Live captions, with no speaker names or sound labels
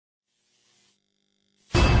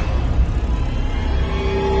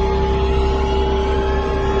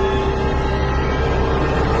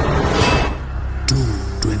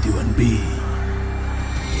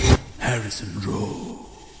Harrison Road.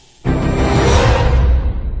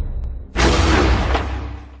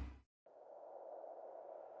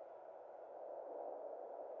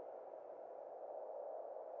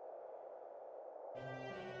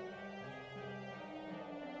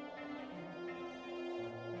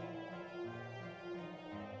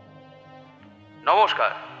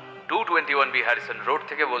 নমস্কার, 221B Harrison road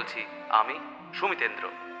থেকে বলছি আমি সুমিতেন্দ্র।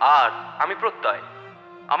 আর আমি প্রত্যয়।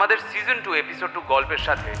 আমাদের সিজন 2 এপিসোড 2 গল্পের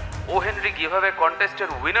সাথে ও হেনরি কিভাবে কন্টেস্টের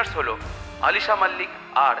উইনার্স হলো আলিশা মাল্লিক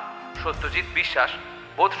আর সত্যজিৎ বিশ্বাস,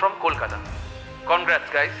 both from Kolkata. Congrats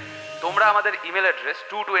guys. তোমরা আমাদের ইমেল অ্যাড্রেস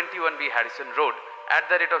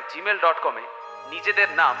 221bharrisonroad@gmail.com এ নিজেদের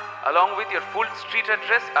নাম along with your full street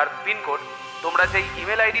address R pin code তোমরা যেই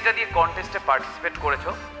ইমেল আইডিটা দিয়ে কন্টেস্টে পার্টিসিপেট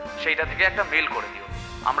করেছো সেইটা থেকে একটা মেল করে দিও।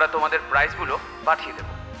 আমরা তোমাদের প্রাইজগুলো পাঠিয়ে দেব।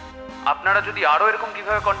 আপনারা যদি আরও এরকম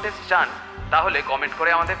কীভাবে কন্টেস্ট চান তাহলে কমেন্ট করে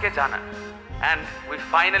আমাদেরকে জানান। And we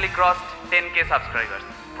finally crossed 10K subscribers.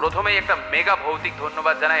 প্রথমেই একটা মেগা ভৌতিক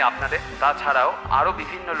ধন্যবাদ জানাই আপনাদের, তাছাড়াও আরও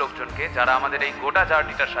বিভিন্ন লোকজনকে যারা আমাদের এই গোটা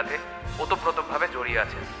জার্নিটার সাথে ওতপ্রোতভাবে জড়িয়ে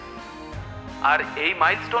আছেন। আর এই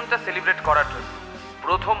মাইলস্টোনটা সেলিব্রেট করার জন্য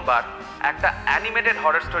প্রথমবার একটা অ্যানিমেটেড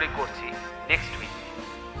হরর স্টোরি করছি নেক্সট উইক।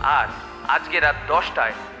 আর আজকে রাত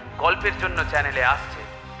 10টায় গল্পের জন্য চ্যানেলে আসছে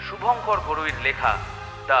শুভঙ্কর গরুইর লেখা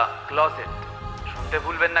দ্য ক্লজেট। শুনতে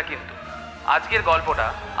ভুলবেন না কিন্তু। আজকের গল্পটা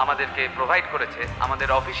আমাদেরকে প্রোভাইড করেছে আমাদের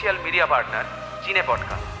অফিসিয়াল মিডিয়া পার্টনার চিনে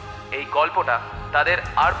পডকাস্ট। এই গল্পটা তাদের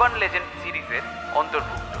আরবান লেজেন্ড সিরিজের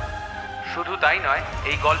অন্তর্ভুক্ত। শুধু তাই নয়,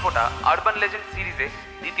 এই গল্পটা আরবান লেজেন্ড সিরিজে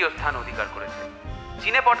দ্বিতীয় স্থান অধিকার করেছে।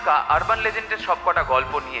 চিনে পডকা আরবান লেজেন্ডের সবকটা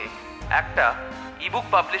গল্প নিয়ে একটা ইবুক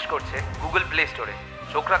পাবলিশ করছে গুগল প্লে স্টোরে।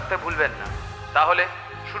 চোখ রাখতে ভুলবেন না। তাহলে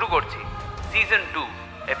শুরু করছি সিজন 2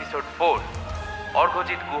 এপিসোড 4,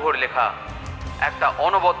 অর্ঘজিৎ গুহর লেখা একটা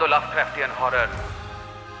অনবদ্য লাভক্রাফটিয়ান হরর,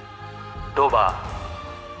 ডোবা।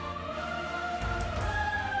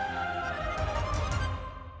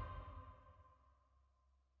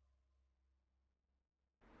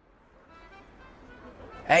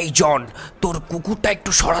 এই জন, তোর কুকুরটা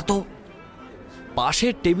একটু সরাতো।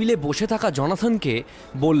 পাশের টেবিলে বসে থাকা জনাথনকে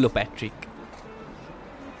বলল প্যাট্রিক।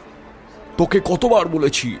 তোকে কতবার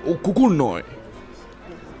বলেছি ও কুকুর নয়।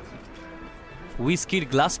 হুইস্কির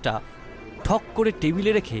গ্লাসটা ঠক করে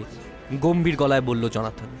টেবিলে রেখে গম্ভীর গলায় বলল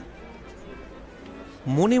জনাথন।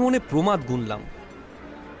 মনে মনে প্রমাদ গুনলাম,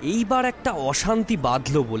 এইবার একটা অশান্তি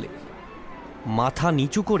বাঁধল বলে। মাথা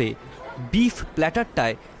নিচু করে বিফ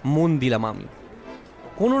প্ল্যাটারটায় মন দিলাম আমি।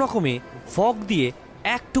 কোনো রকমে ফক দিয়ে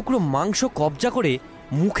এক টুকরো মাংস কবজা করে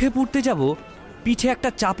মুখে পুড়তে যাব, পিঠে একটা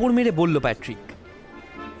চাপড় মেরে বলল প্যাট্রিক,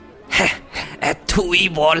 তুই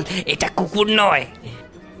বল এটা কুকুর নয়।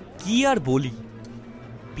 কি আর বলি,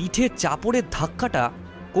 পিঠে চাপড়ের ধাক্কাটা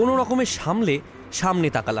কোনো রকমে সামলে সামনে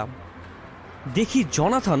তাকালাম। দেখি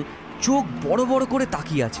জনাথন চোখ বড় বড় করে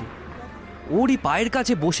তাকিয়ে আছে। ওরই পায়ের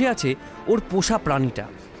কাছে বসে আছে ওর পোষা প্রাণীটা।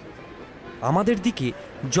 আমাদের দিকে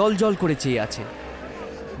জল জল করে চেয়ে আছে।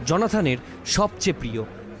 জনাথনের সবচেয়ে প্রিয়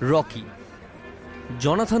রকি।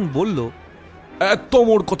 জনাথন বলল, একদম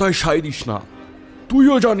ওর কথায় সায় দিস না।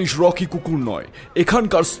 তুইও জানিস রকি কুকুর নয়,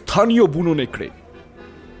 এখানকার স্থানীয় বুনো নেকড়ে।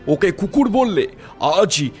 ওকে কুকুর বললে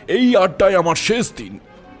আজই এই আড্ডায় আমার শেষ দিন।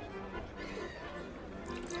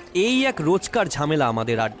 এই এক রোজকার ঝামেলা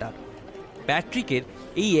আমাদের আড্ডার। প্যাট্রিকের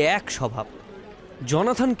এই এক স্বভাব।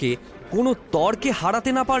 জনাথনকে কোনো তর্কে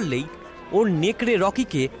হারাতে না পারলেই ওর নেকড়ে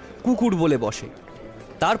রকিকে কুকুর বলে বসে।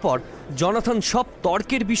 তারপর জনাথন সব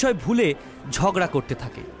তর্কের বিষয় ভুলে ঝগড়া করতে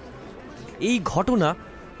থাকে। এই ঘটনা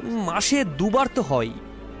মাসে 2বার তো হয়।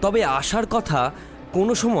 তবে আসার কথা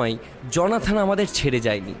কোনো সময় জনাথন আমাদের ছেড়ে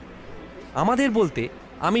যায়নি। আমাদের বলতে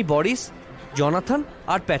আমি বরিস, জনাথন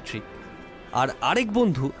আর প্যাট্রিক, আর আরেক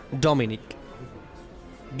বন্ধু ডমিনিক।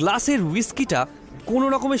 গ্লাসের হুইস্কিটা কোনো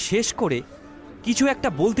রকমে শেষ করে কিছু একটা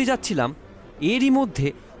বলতে যাচ্ছিলাম, এরই মধ্যে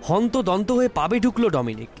হন্তদন্ত হয়ে পাবে ঢুকলো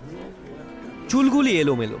ডমিনিক। চুলগুলি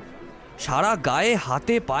এলোমেলো, সারা গায়ে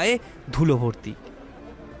হাতে পায়ে ধুলো ভর্তি।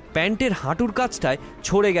 প্যান্টের হাঁটুর কাছটায়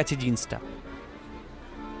ছড়ে গেছে জিন্সটা।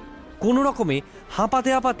 কোনো রকমে হাঁপাতে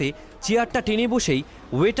হাঁপাতে চেয়ারটা টেনে বসেই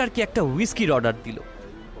ওয়েটারকে একটা হুইস্কির অর্ডার দিল।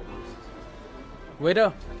 Waiter,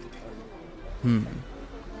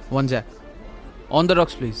 one jack on the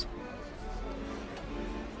rocks please।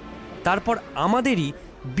 তারপর আমাদেরই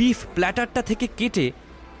বিফ প্ল্যাটারটা থেকে কেটে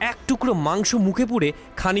এক টুকরো মাংস মুখে পুড়ে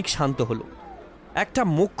খানিক শান্ত হলো। একটা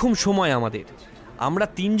মোক্ষম সময় আমাদের। আমরা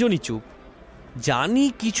তিনজনই চুপ। জানি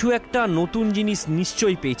কিছু একটা নতুন জিনিস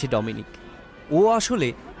নিশ্চয়ই পেয়েছে ডমিনিক। ও আসলে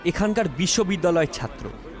এখানকার বিশ্ববিদ্যালয়ের ছাত্র,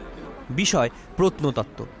 বিষয়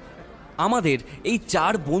প্রত্নতত্ত্ব। আমাদের এই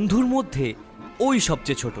 4 বন্ধুর মধ্যে ওই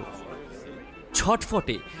সবচেয়ে ছোট।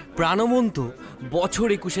 ছটফটে প্রাণবন্ত বছর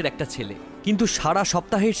 21-এর একটা ছেলে। কিন্তু সারা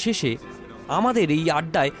সপ্তাহের শেষে আমাদের এই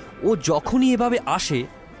আড্ডায় ও যখনই এভাবে আসে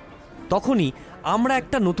তখনই আমরা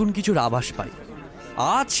একটা নতুন কিছুর আভাস পাই।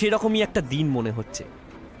 আজ সেরকমই একটা দিন মনে হচ্ছে।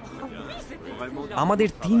 আমাদের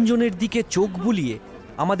তিনজনের দিকে চোখ বুলিয়ে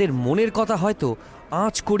আমাদের মনের কথা হয়তো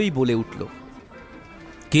আঁচ করেই বলে উঠল,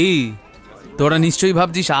 কি তোরা নিশ্চয়ই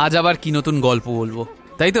ভাবছিস আজ আবার কি নতুন গল্প বলবো,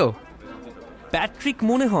 তাই তো? প্যাট্রিক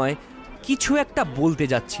মনে হয় কিছু একটা বলতে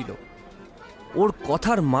যাচ্ছিল। ওর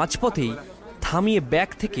কথার মাঝপথেই থামিয়ে ব্যাগ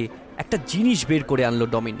থেকে একটা জিনিস বের করে আনলো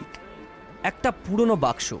ডমিনিক। একটা পুরনো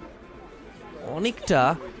বাক্স, অনেকটা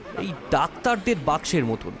এই ডাক্তারদের বাক্সের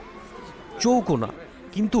মতন, চৌকো না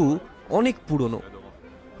কিন্তু অনেক পুরনো।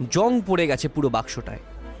 জং পড়ে গেছে পুরো বাক্সটায়,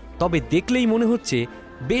 তবে দেখলেই মনে হচ্ছে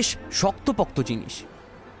বেশ শক্তপোক্ত জিনিস।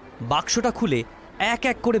 বাক্সটা খুলে এক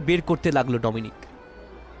এক করে বের করতে লাগলো ডমিনিক।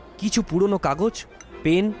 কিছু পুরনো কাগজ,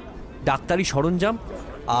 পেন, ডাক্তারি সরঞ্জাম,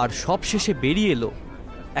 আর সবশেষে বেরিয়ে এলো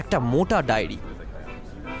একটা মোটা ডায়েরি।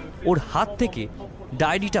 ওর হাত থেকে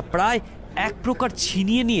ডায়েরিটা প্রায় এক প্রকার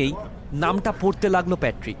ছিনিয়ে নিয়েই নামটা পড়তে লাগলো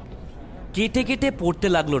প্যাট্রিক। কেটে কেটে পড়তে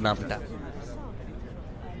লাগলো নামটা।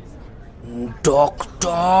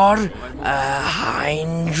 Doctor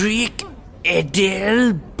Heinrich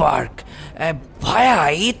এডেলবার্গ। ভাইয়া,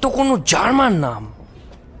 এ তো কোনো জার্মান নাম।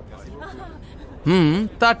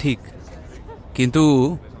 তা ঠিক, কিন্তু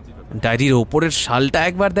ডায়েরির ওপরের সালটা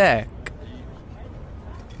একবার দেখ।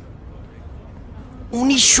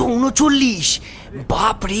 1939।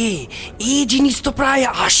 বাপরে, এই জিনিস তো প্রায়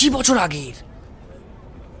 80 বছর আগের।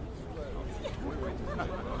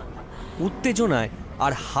 উত্তেজনায়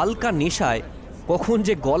আর হালকা নেশায় কখন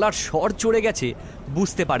যে গলার স্বর চড়ে গেছে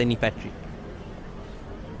বুঝতে পারেনি প্যাট্রিক।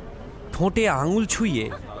 ঠোঁটে আঙুল ছুঁয়ে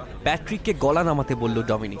প্যাট্রিককে গলা নামাতে বলল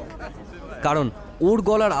ডমিনিক, কারণ ওর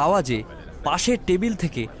গলার আওয়াজে পাশের টেবিল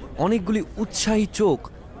থেকে অনেকগুলি উৎসাহী চোখ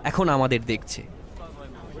এখন আমাদের দেখছে।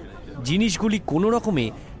 জিনিসগুলি কোনো রকমে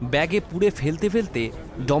ব্যাগে পুড়ে ফেলতে ফেলতে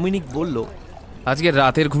ডমিনিক বলল, আজকে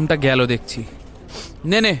রাতের ঘুমটা গেল দেখছি।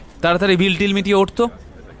 নে নে, তাড়াতাড়ি বিল টিল মিটিয়ে উঠতো।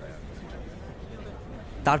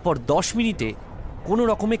 তারপর 10 মিনিটে কোনো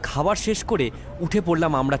রকমে খাবার শেষ করে উঠে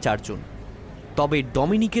পড়লাম আমরা চারজন। তবে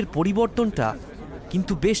ডমিনিকের পরিবর্তনটা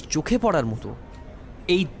কিন্তু বেশ চোখে পড়ার মতো।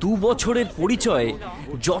 এই 2 বছরের পরিচয়ে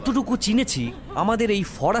যতটুকু চিনেছি আমাদের এই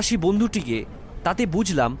ফরাসি বন্ধুটিকে, তাতে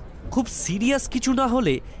বুঝলাম খুব সিরিয়াস কিছু না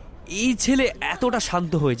হলে এই ছেলে এতটা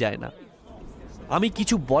শান্ত হয়ে যায় না। আমি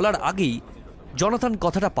কিছু বলার আগেই জনাথন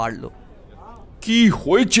কথাটা পারল। কি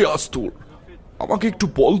হয়েছে আজ তোর? আমাকে একটু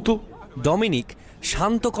বলতো। ডমিনিক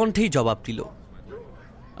শান্ত কণ্ঠেই জবাব দিল,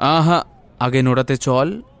 আহা, আগে নোড়াতে চল,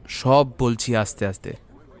 সব বলছি আস্তে আস্তে।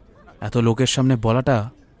 এত লোকের সামনে বলাটা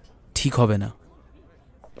ঠিক হবে না।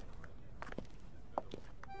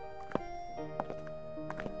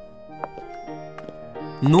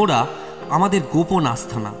 নোরা আমাদের গোপন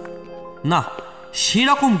আস্থানা না,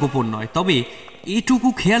 সেরকম গোপন নয়। তবে এটুকু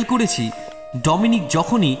খেয়াল করেছি, ডমিনিক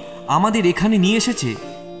যখনই আমাদের এখানে নিয়ে এসেছে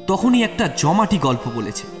তখনই একটা জমাটি গল্প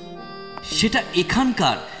বলেছে। সেটা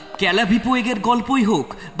এখানকার ক্যালাভিপোয়েগের গল্পই হোক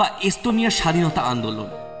বা এস্তোনিয়ার স্বাধীনতা আন্দোলন।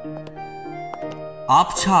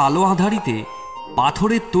 আবছা আলো আধারিতে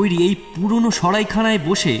পাথরের তৈরি এই পুরনো সরাইখানায়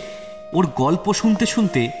বসে ওর গল্প শুনতে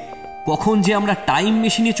শুনতে কখন যে আমরা টাইম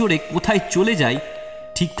মেশিনে চড়ে কোথায় চলে যাই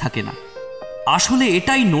ঠিক থাকে না। আসলে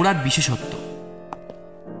এটাই নোরার বিশেষত্ব।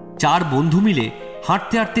 4 বন্ধু মিলে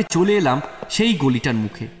হাঁটতে হাঁটতে চলে এলাম সেই গলিটার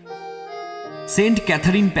মুখে, সেন্ট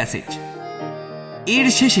ক্যাথারিন প্যাসেজ। এর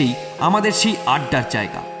শেষেই আমাদের সেই আড্ডার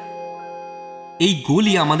জায়গা। এই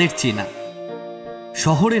গলি আমাদের চেনা।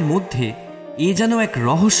 শহরের মধ্যে এ যেন এক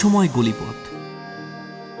রহস্যময় গলিপথ,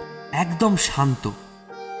 একদম শান্ত,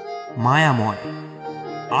 মায়াময়।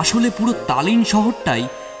 আসলে পুরো তালিন শহরটাই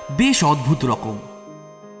বেশ অদ্ভুত রকম।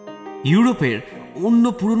 ইউরোপের অন্য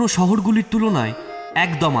পুরনো শহরগুলির তুলনায়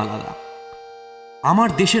একদম আলাদা। আমার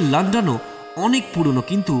দেশের লন্ডনও অনেক পুরনো,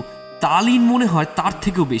 কিন্তু তালিন মনে হয় তার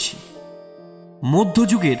থেকেও বেশি,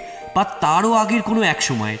 মধ্যযুগের বা তারও আগের কোনো এক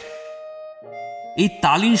সময়ের। এই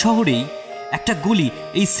তালিন শহরেই একটা গলি,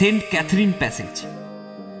 এই সেন্ট ক্যাথরিন প্যাসেজ।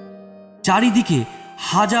 চারিদিকে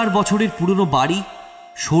 1000 বছরের পুরনো বাড়ি,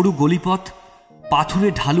 সরু গলিপথ, পাথুরে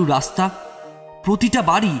ঢালু রাস্তা। প্রতিটা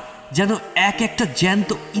বাড়ি যেন এক একটা জ্যান্ত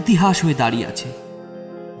ইতিহাস হয়ে দাঁড়িয়ে আছে।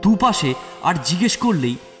 দুপাশে আর জিজ্ঞেস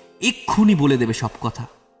করলেই এক্ষুনি বলে দেবে সব কথা।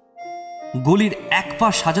 গলির এক পা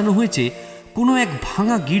সাজানো হয়েছে কোনো এক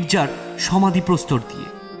ভাঙা গির্জার সমাধি প্রস্তর দিয়ে।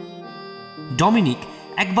 ডমিনিক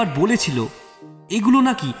একবার বলেছিল এগুলো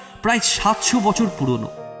নাকি প্রায় 700 বছর পুরনো।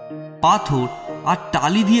 পাথর আর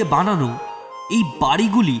টালি দিয়ে বানানো এই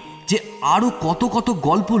বাড়িগুলি যে আরো কত কত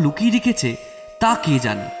গল্প লুকিয়ে রেখেছে তা কে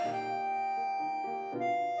জানে।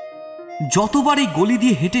 যতবার এই গলি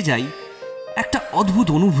দিয়ে হেঁটে যাই একটা অদ্ভুত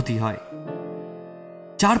অনুভূতি হয়।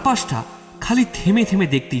 চারপাশটা খালি থেমে থেমে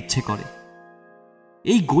দেখতে ইচ্ছে করে।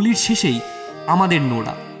 এই গলির শেষেই আমাদের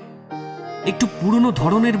নোড়া, একটু পুরনো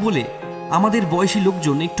ধরনের বলে আমাদের বয়সী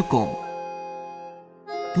লোকজন একটু কম।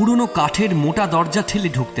 পুরনো কাঠের মোটা দরজা ঠেলে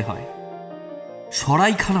ঢুকতে হয়।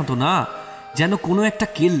 সরাইখানা তো না, যেন কোনো একটা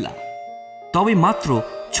কেল্লা। তবে মাত্র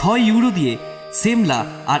 6 ইউরো দিয়ে সেমলা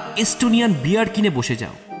আর এস্টোনিয়ান বিয়ার কিনে বসে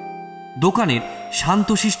যাও। দোকানের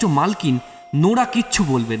শান্তশিষ্ট মালকিন নোরা কিচ্ছু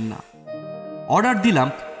বলবেন না। অর্ডার দিলাম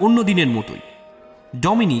অন্য দিনের মতোই।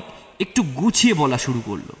 ডমিনিক একটু গুছিয়ে বলা শুরু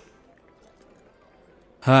করলো।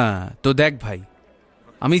 হ্যাঁ, তো দেখ ভাই,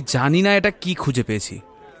 আমি জানি না এটা কি খুঁজে পেয়েছি।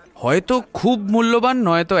 হয়তো খুব মূল্যবান,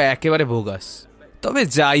 নয়তো একেবারে বোগাস। তবে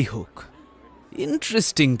যাই হোক,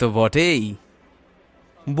 ইন্টারেস্টিং তো বটেই।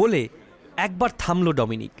 বলে একবার থামল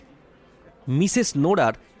ডমিনিক। মিসেস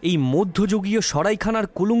নোরার এই মধ্যযুগীয় সরাইখানার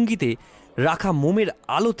কুলুঙ্গিতে রাখা মোমের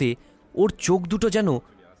আলোতে ওর চোখ দুটো যেন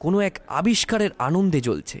কোনো এক আবিষ্কারের আনন্দে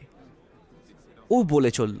জ্বলছে। ও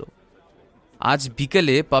বলে চলল, আজ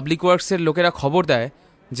বিকেলে পাবলিক ওয়ার্কসের লোকেরা খবর দেয়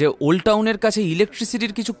যে ওল্ড টাউনের কাছে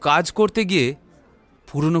ইলেকট্রিসিটির কিছু কাজ করতে গিয়ে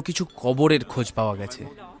পুরনো কিছু কবরের খোঁজ পাওয়া গেছে।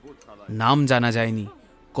 নাম জানা যায়নি,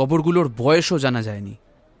 কবরগুলোর বয়সও জানা যায়নি।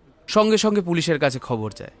 সঙ্গে সঙ্গে পুলিশের কাছে খবর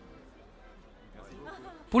যায়।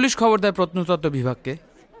 পুলিশ খবর দেয় প্রত্নতত্ত্ব বিভাগকে।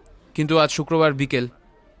 কিন্তু আজ শুক্রবার বিকেল,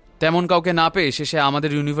 তেমন কাউকে না পেয়ে শেষে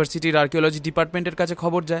আমাদের ইউনিভার্সিটির আর্কিওলজি ডিপার্টমেন্টের কাছে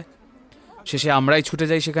খবর যায়। শেষে আমরাই ছুটে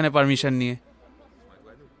যাই সেখানে পারমিশন নিয়ে।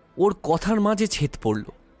 ওর কথার মাঝে ছেদ পড়ল।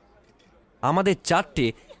 আমাদের 4টে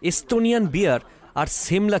এস্টোনিয়ান বিয়ার আর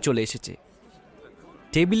সেমলা চলে এসেছে।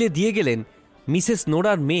 টেবিলে দিয়ে গেলেন মিসেস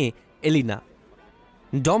নোরার মেয়ে এলিনা।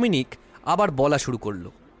 ডমিনিক আবার বলা শুরু করল।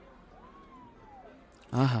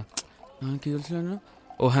 কি বলছিলেন?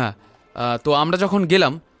 ও হ্যাঁ, তো আমরা যখন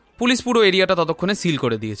গেলাম, পুলিশ পুরো এরিয়াটা ততক্ষণে সিল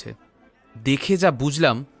করে দিয়েছে। দেখে যা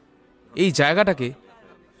বুঝলাম, এই জায়গাটাকে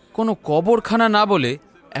কোনো কবরখানা না বলে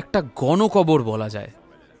একটা গণকবর বলা যায়।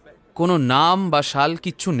 কোনো নাম বা সাল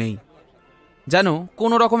কিচ্ছু নেই, যেন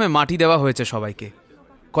কোনো রকমে মাটি দেওয়া হয়েছে সবাইকে।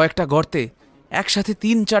 কয়েকটা গর্তে একসাথে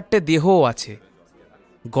 3-4টে দেহও আছে।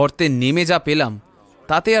 গর্তে নেমে যা পেলাম,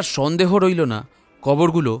 তাতে আর সন্দেহ রইল না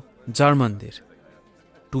কবরগুলো জার্মানদের।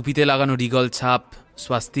 টুপিতে লাগানো রিগল ছাপ,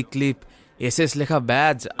 স্বাস্তিক ক্লিপ, এসএস লেখা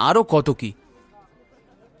ব্যাজ, আরও কত কি।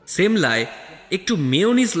 সেমলায় একটু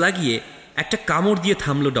মেয়োনিজ লাগিয়ে একটা কামড় দিয়ে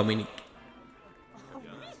থামল ডমিনিক।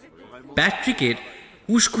 প্যাট্রিকের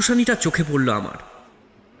উস্কুসানিটা চোখে পড়ল আমার।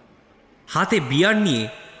 হাতে বিয়ার নিয়ে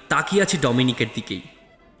তাকিয়ে আছে ডমিনিকের দিকেই।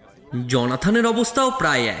 জনাথনের অবস্থাও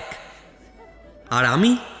প্রায় এক। আর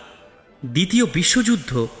আমি, দ্বিতীয়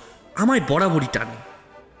বিশ্বযুদ্ধ আমায় বরাবরই টানে।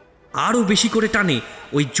 আরও বেশি করে টানে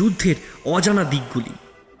ওই যুদ্ধের অজানা দিকগুলি,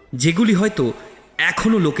 যেগুলি হয়তো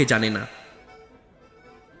এখনো লোকে জানে না।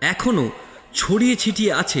 এখনো ছড়িয়ে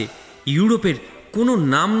ছিটিয়ে আছে ইউরোপের কোনো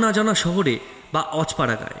নাম না জানা শহরে বা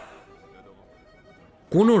অজপাড়াগায়।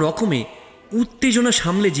 কোনো রকমে উত্তেজনা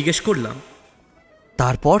সামলে জিজ্ঞেস করলাম,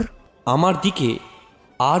 তারপর? আমার দিকে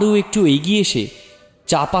আরও একটু এগিয়ে এসে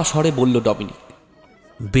চাপা স্বরে বলল ডমিনিক,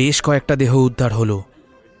 বেশ কয়েকটা দেহ উদ্ধার হলো।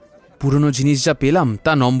 পুরনো জিনিস যা পেলাম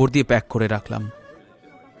তা নম্বর দিয়ে প্যাক করে রাখলাম।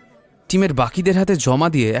 টিমের বাকিদের হাতে জমা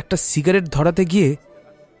দিয়ে একটা সিগারেট ধরাতে গিয়ে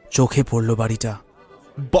চোখে পড়ল বাড়িটা।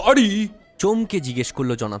 বাড়ি? চমকে জিজ্ঞেস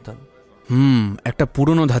করলো জনাথন। একটা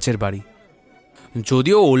পুরনো ধাঁচের বাড়ি।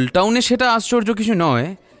 যদিও ওল্ড টাউনে সেটা আশ্চর্য কিছু নয়,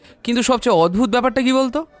 কিন্তু সবচেয়ে অদ্ভুত ব্যাপারটা কি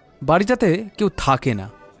বলতো, বাড়িটাতে কেউ থাকে না।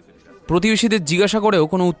 প্রতিবেশীদের জিজ্ঞাসা করেও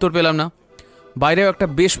কোনো উত্তর পেলাম না। বাইরেও একটা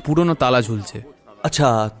বেশ পুরনো তালা ঝুলছে। আচ্ছা,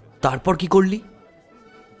 তারপর কি করলি?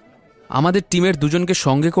 আমাদের টিমের দুজনকে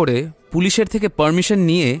সঙ্গে করে পুলিশের থেকে পারমিশন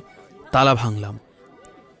নিয়ে তালা ভাঙলাম।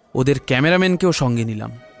 ওদের ক্যামেরাম্যানকেও সঙ্গে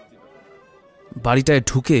নিলাম। বাড়িটায়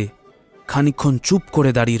ঢুকে খানিকক্ষণ চুপ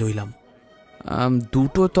করে দাঁড়িয়ে রইলাম।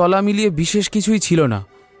 দুটো তলা মিলিয়ে বিশেষ কিছুই ছিল না,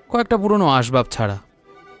 কয়েকটা পুরনো আসবাব ছাড়া।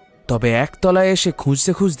 তবে এক তলায় এসে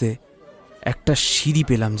খুঁজতে খুঁজতে একটা সিঁড়ি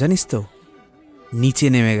পেলাম, জানিস তো, নিচে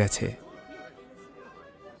নেমে গেছে।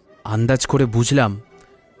 আন্দাজ করে বুঝলাম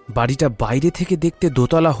বাড়িটা বাইরে থেকে দেখতে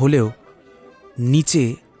দোতলা হলেও নিচে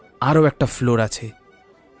আরও একটা ফ্লোর আছে,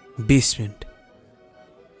 বেসমেন্ট।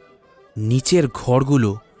 নিচের ঘরগুলো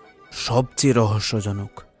সবচেয়ে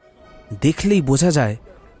রহস্যজনক। দেখলেই বোঝা যায়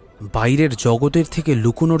বাইরের জগতের থেকে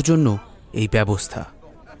লুকোনোর জন্য এই ব্যবস্থা।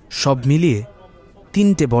 সব মিলিয়ে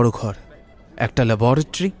 3টে বড় ঘর, একটা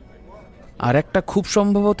ল্যাবরেটরি আর একটা খুব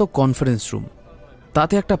সম্ভবত কনফারেন্স রুম।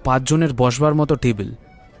 তাতে একটা 5 জনের বসবার মতো টেবিল।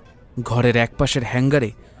 ঘরের একপাশের হ্যাঙ্গারে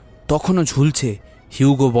তখনও ঝুলছে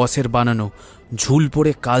হিউগো বসের বানানো ঝুল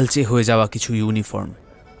পড়ে কালচে হয়ে যাওয়া কিছু ইউনিফর্ম।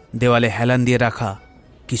 দেওয়ালে হেলান দিয়ে রাখা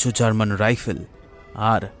কিছু জার্মান রাইফেল।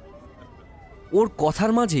 আর ওর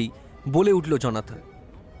কথার মাঝেই বলে উঠল জনাথন।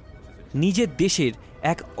 নিজের দেশের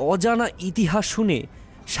এক অজানা ইতিহাস শুনে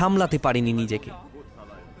সামলাতে পারেনি নিজেকে।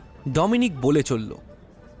 ডমিনিক বলে চলল,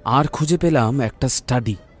 আর খুঁজে পেলাম একটা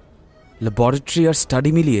স্টাডি, ল্যাবরেটরি আর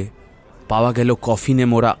স্টাডি মিলিয়ে পাওয়া গেল কফিনে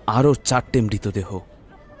মোড়া আরও 4টে মৃতদেহ।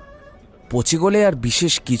 পচে গলে আর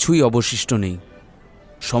বিশেষ কিছুই অবশিষ্ট নেই।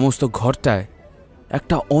 সমস্ত ঘরটায়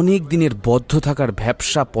একটা অনেক দিনের বদ্ধ থাকার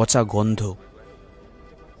ভ্যাপসা পচা গন্ধ।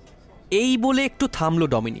 এই বলে একটু থামল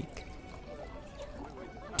ডমিনিক।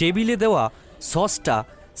 টেবিলে দেওয়া সসটা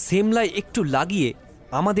সেমলায় একটু লাগিয়ে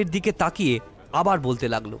আমাদের দিকে তাকিয়ে আবার বলতে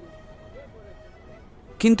লাগলো,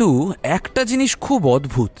 কিন্তু একটা জিনিস খুব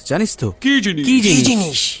অদ্ভুত, জানিস তো? কি জিনিস? কি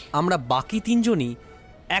জিনিস? আমরা বাকি 3জনই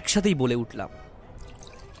একসাথেই বলে উঠলাম।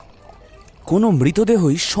 কোনো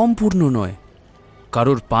মৃতদেহই সম্পূর্ণ নয়।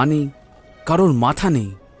 কারোর পা নেই, কারোর মাথা নেই,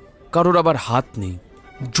 কারোর আবার হাত নেই।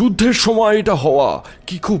 যুদ্ধের সময় এটা হওয়া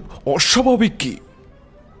কি খুব অস্বাভাবিক কি?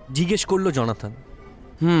 জিজ্ঞেস করলো জনাথন।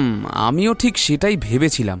 আমিও ঠিক সেটাই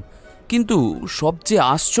ভেবেছিলাম, কিন্তু সবচেয়ে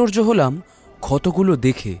আশ্চর্য হলাম ক্ষতগুলো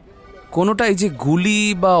দেখে। কোনোটাই যে গুলি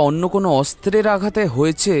বা অন্য কোনো অস্ত্রের আঘাতে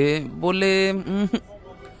হয়েছে বলে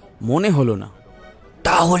মনে হলো না।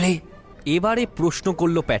 তাহলে এবারে প্রশ্ন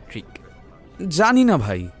করল প্যাট্রিক। জানি না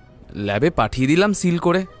ভাই, ল্যাবে পাঠিয়ে দিলাম সিল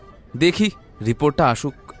করে, দেখি রিপোর্টটা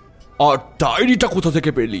আসুক। আর ডায়েরিটা কোথা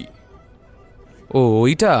থেকে পেলি?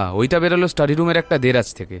 ওইটা বেরোলো স্টাডি রুমের একটা দেরাজ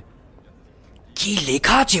থেকে। কি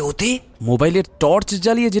লেখা আছে ওতে? মোবাইলের টর্চ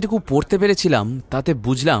জ্বালিয়ে যেটুকু পড়তে পেরেছিলাম তাতে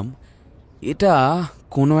বুঝলাম এটা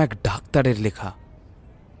কোনো এক ডাক্তারের লেখা।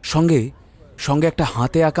 সঙ্গে সঙ্গে একটা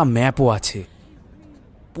হাতে আঁকা ম্যাপও আছে।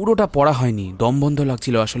 পুরোটা পড়া হয়নি, দমবন্ধ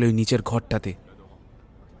লাগছিল আসলে ওই নিচের ঘরটাতে।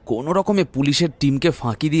 কোনো রকমে পুলিশের টিমকে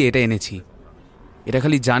ফাঁকি দিয়ে এটা এনেছি। এটা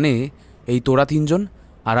খালি জানে এই তোরা 3জন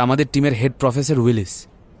আর আমাদের টিমের হেড প্রফেসর উইলিস।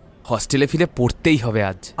 হস্টেলে ফিরে পড়তেই হবে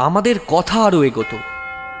আজ। আমাদের কথা আরও এগোতো।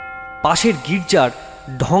 পাশের গির্জার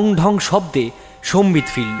ঢং ঢং শব্দে সম্বিত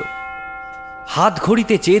ফিরল। হাত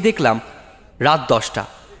ঘড়িতে চেয়ে দেখলাম রাত 10টা।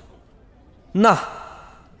 না,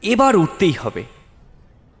 এবার উঠতেই হবে।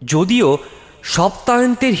 যদিও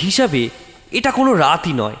সপ্তাহান্তের হিসাবে এটা কোনো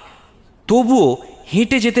রাতই নয়, তবুও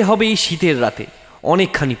হেঁটে যেতে হবে এই শীতের রাতে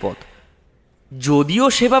অনেকখানি পথ। যদিও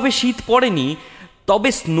সেভাবে শীত পড়েনি, তবে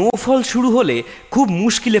স্নোফল শুরু হলে খুব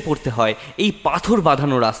মুশকিলে পড়তে হয় এই পাথর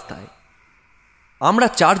বাঁধানো রাস্তায়। আমরা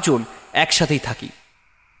 4জন একসাথেই থাকি।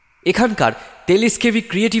 এখানকার টেলিস্কেভি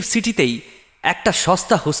ক্রিয়েটিভ সিটিতেই একটা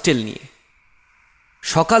সস্তা হোস্টেল নিয়ে।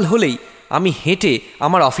 সকাল হলেই আমি হেঁটে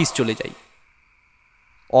আমার অফিস চলে যাই।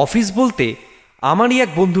 অফিস বলতে আমারই এক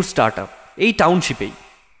বন্ধুর স্টার্টআপ, এই টাউনশিপেই।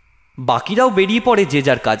 বাকিরাও বেরিয়ে পড়ে যে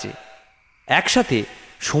যার কাজে। একসাথে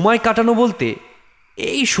সময় কাটানো বলতে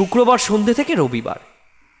এই শুক্রবার সন্ধ্যে থেকে রবিবার।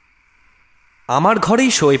 আমার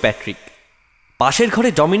ঘরেই শোয় প্যাট্রিক, পাশের ঘরে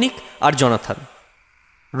ডমিনিক আর জনাথন।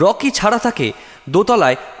 রকি ছাড়া থাকে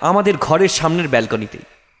দোতলায় আমাদের ঘরের সামনের ব্যালকনিতেই।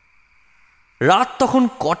 রাত তখন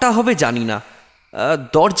কটা হবে জানি না,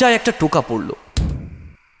 দরজায় একটা টোকা পড়ল।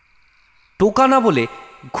 টোকা না বলে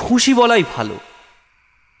ঘুষি বলাই ভালো।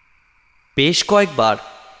 বেশ কয়েকবার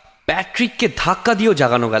প্যাট্রিককে ধাক্কা দিয়েও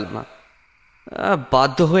জাগানো গেল না।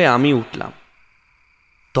 বাধ্য হয়ে আমি উঠলাম।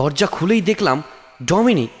 দরজা খুলেই দেখলাম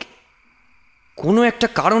ডমিনিক কোনো একটা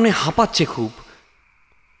কারণে হাঁপাচ্ছে খুব।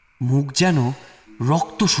 মুখ যেন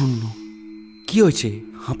রক্ত শূন্য। কি হয়েছে,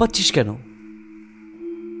 হাঁপাচ্ছিস কেন?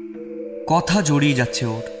 কথা জড়িয়ে যাচ্ছে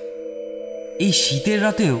ওর। এই শীতের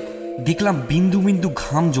রাতেও দেখলাম বিন্দু বিন্দু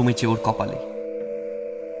ঘাম জমেছে ওর কপালে।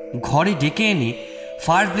 ঘরে ডেকে এনে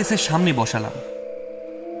ফায়ারপ্লেসের সামনে বসালাম।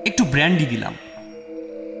 একটু ব্র্যান্ডি দিলাম।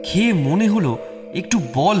 খেয়ে মনে হলো একটু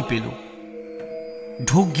বল পেল।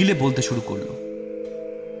 ঢোক গিলে বলতে শুরু করলো,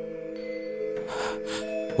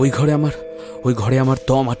 ওই ঘরে আমার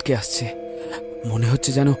দম আটকে আসছে। মনে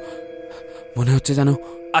হচ্ছে যেন।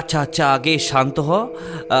 আচ্ছা আচ্ছা, আগে শান্ত হ।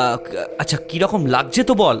 আচ্ছা, কিরকম লাগছে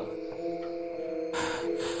তো বল।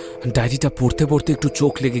 ডায়েরিটা পড়তে পড়তে একটু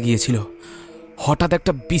চোখ লেগে গিয়েছিল। হঠাৎ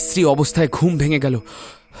একটা বিশ্রী অবস্থায় ঘুম ভেঙে গেল।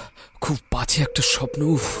 খুব বাজে একটা স্বপ্ন।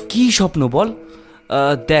 কি স্বপ্ন বল?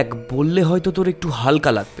 দেখ, বললে হয়তো তোর একটু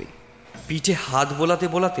হালকা লাগবে। পিঠে হাত বোলাতে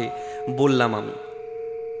বোলাতে বললাম আমি।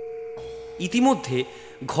 ইতিমধ্যে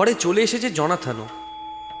ঘরে চলে এসেছে জনাথনও।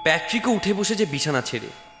 প্যাট্রিকও উঠে বসেছে বিছানা ছেড়ে।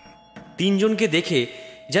 3জনকে দেখে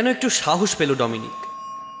যেন একটু সাহস পেল ডমিনিক।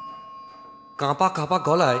 কাঁপা কাঁপা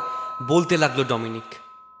গলায় বলতে লাগলো ডমিনিক,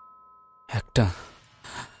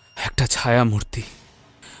 একটা ছায়া মূর্তি,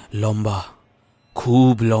 লম্বা,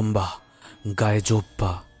 খুব লম্বা, গায়ে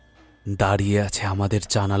জোব্বা, দাঁড়িয়ে আছে আমাদের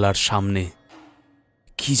জানালার সামনে।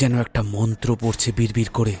 কি যেন একটা মন্ত্র পড়ছে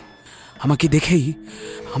বিড়বিড় করে।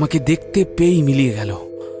 আমাকে দেখতে পেয়েই মিলিয়ে গেল।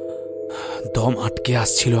 দম আটকে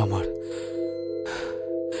আসছিল আমার।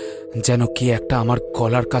 যেন কে একটা আমার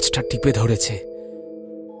গলার কাছটা টিপে ধরেছে।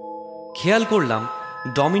 খেয়াল করলাম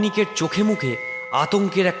ডমিনিকের চোখে মুখে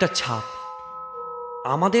আতঙ্কের একটা ছাপ।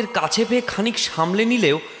 আমাদের কাছে পেয়ে খানিক সামলে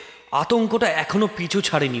নিলেও আতঙ্কটা এখনো পিছু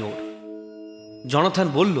ছাড়েনি ওর। জনাথন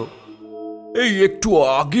বলল, এই একটু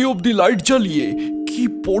আগে অবধি লাইট জ্বালিয়ে কি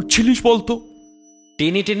পড়ছিলিস বলতো?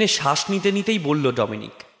 টেনে টেনে শ্বাস নিতে নিতেই বলল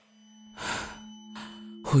ডমিনিক,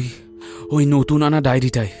 ওই নতুন আনা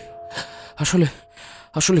ডায়েরিটাই। আসলে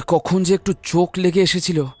আসলে কখন যে একটু চোখ লেগে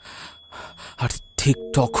এসেছিল, আর ঠিক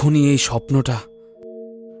তখনই এই স্বপ্নটা।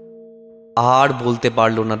 আর বলতে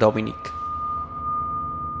পারল না ডমিনিক।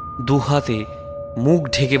 দুহাতে মুখ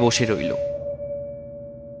ঢেকে বসে রইল।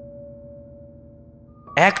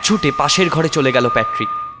 এক ছুটে পাশের ঘরে চলে গেল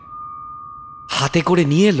প্যাট্রিক। হাতে করে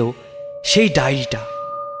নিয়ে এলো সেই ডায়েরিটা।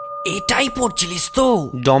 এটাই পড়ছিলিস তো?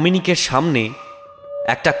 ডমিনিকের সামনে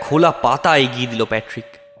একটা খোলা পাতা এগিয়ে দিল প্যাট্রিক।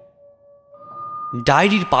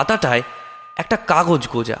 ডায়েরির পাতাটায় একটা কাগজ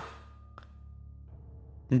গোজা।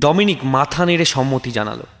 ডমিনিক মাথা নেড়ে সম্মতি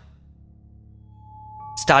জানালো।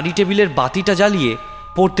 স্টাডি টেবিলের বাতিটা জ্বালিয়ে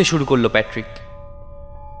পড়তে শুরু করলো প্যাট্রিক।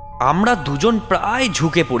 আমরা দুজন প্রায়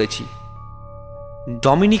ঝুঁকে পড়েছি।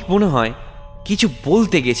 ডমিনিক মনে হয় কিছু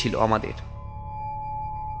বলতে গেছিল আমাদের।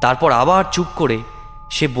 তারপর আবার চুপ করে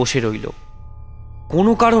সে বসে রইল।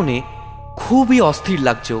 কোনো কারণে খুবই অস্থির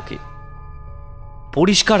লাগছে ওকে।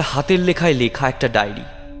 পরিষ্কার হাতের লেখায় লেখা একটা ডায়েরি।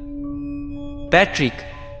 প্যাট্রিক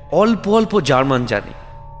অল্প অল্প জার্মান জানে।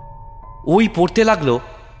 ওই পড়তে লাগলো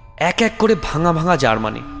এক এক করে ভাঙা ভাঙা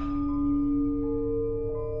জার্মানে।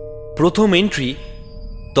 প্রথম এন্ট্রি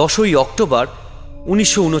 10ই অক্টোবর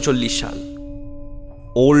 1939 সাল।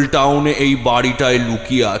 ওল্ড টাউনে এই বাড়িটায়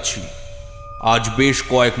লুকিয়ে আছি আজ বেশ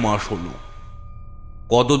কয়েক মাস হলো।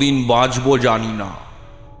 কতদিন বাঁচবো জানি না।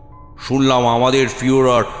 শুনলাম আমাদের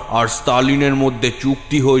ফিউরার আর স্টালিনের মধ্যে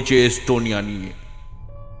চুক্তি হয়েছে এস্টোনিয়া নিয়ে।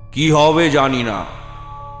 কি হবে জানি না।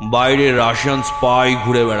 বাইরে রাশিয়ান স্পাই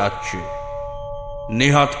ঘুরে বেড়াচ্ছে।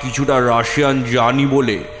 নেহাত কিছুটা রাশিয়ান জানি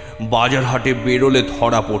বলে বাজার হাটে বেরোলে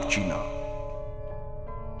ধরা পড়ছি না।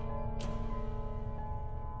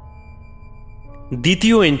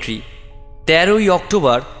 দ্বিতীয় এন্ট্রি 13ই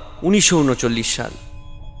অক্টোবর 1939 সাল।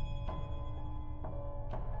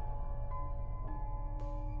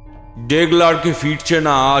 ডেগলারকে ফিরছে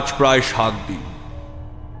না আজ প্রায় 7 দিন।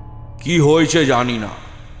 কি হয়েছে জানি না।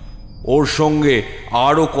 ওর সঙ্গে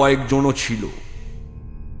আরো কয়েকজনও ছিল।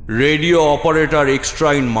 রেডিও অপারেটর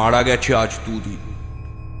এক্সট্রাইন মারা গেছে আজ 2 দিন।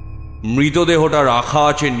 মৃতদেহটা রাখা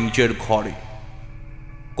আছে নিচের ঘরে।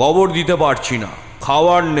 কবর দিতে পারছি না,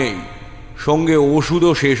 খাওয়ার নেই, সঙ্গে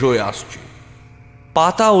ওষুধও শেষ হয়ে আসছে।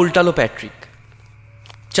 পাতা উল্টালো প্যাট্রিক।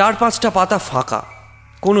 4-5টা পাতা ফাঁকা,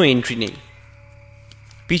 কোনো এন্ট্রি নেই।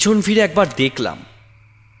 পিছন ফিরে একবার দেখলাম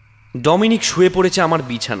ডমিনিক শুয়ে পড়েছে আমার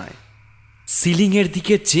বিছানায়। সিলিংয়ের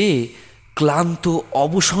দিকে চেয়ে ক্লান্ত,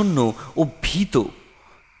 অবসন্ন ও ভীত।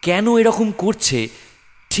 কেন এরকম করছে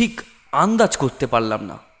ঠিক আন্দাজ করতে পারলাম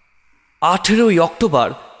না। 18ই অক্টোবর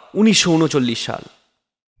 1939 সাল।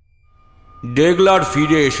 ডেগলার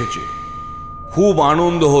ফিরে এসেছে। খুব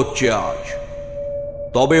আনন্দ হচ্ছে আজ।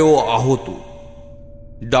 তবে ও আহত।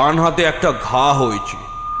 ডান হাতে একটা ঘা হয়েছে।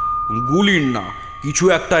 গুলির না, কিছু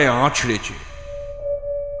একটায় আঁচড়েছে।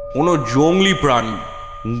 কোনো জংলি প্রাণী,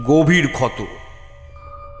 গভীর ক্ষত।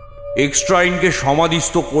 এক্সট্রাইনকে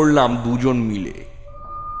সমাধিস্থ করলাম দুজন মিলে।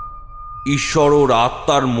 ঈশ্বর ওর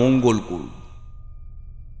আত্মার মঙ্গল করুন।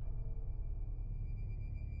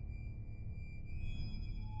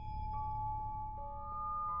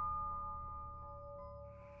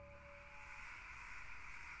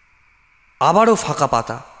 আবারও ফাঁকা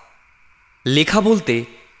পাতা। লেখা বলতে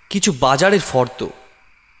কিছু বাজারের ফর্দ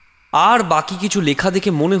আর বাকি কিছু লেখা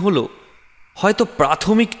দেখে মনে হলো হয়তো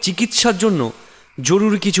প্রাথমিক চিকিৎসার জন্য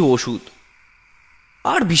জরুরি কিছু ওষুধ।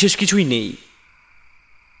 আর বিশেষ কিছুই নেই।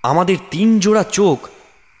 আমাদের 3 জোড়া চোখ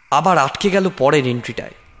আবার আটকে গেল পরের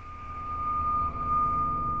এন্ট্রিটায়।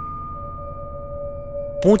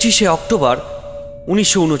 25শে অক্টোবর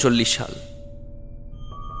 1939 সাল।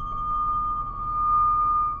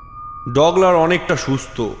 ডগলার অনেকটা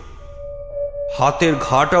সুস্থ। হাতের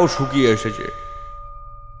ঘাটাও শুকিয়ে এসেছে।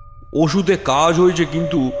 ওষুধে কাজ হয়েছে,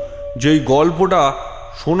 কিন্তু যেই গল্পটা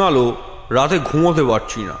শোনালো রাতে ঘুমোতে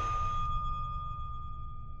পারছি না।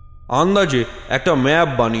 আন্দাজে একটা ম্যাপ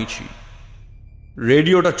বানিয়েছি।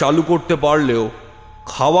 রেডিওটা চালু করতে পারলেও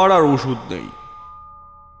খাবার আর ওষুধ নেই।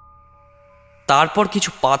 তারপর কিছু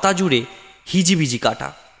পাতা জুড়ে হিজিবিজি কাটা।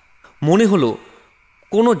 মনে হলো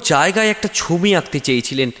কোনো জায়গায় একটা ছবি আঁকতে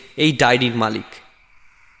চেয়েছিলেন এই ডায়েরির মালিক।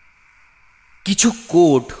 কিছু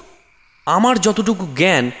কোড। আমার যতটুকু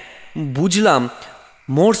জ্ঞান বুঝলাম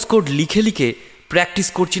মোর্স কোড লিখে লিখে প্র্যাকটিস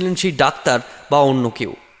করছিলেন সেই ডাক্তার বা অন্য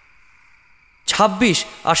কেউ। 26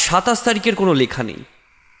 আর 27 তারিখের কোনো লেখা নেই।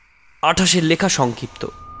 28-এর লেখা সংক্ষিপ্ত।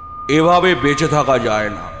 এভাবে বেঁচে থাকা যায়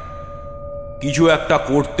না, কিছু একটা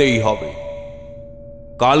করতেই হবে।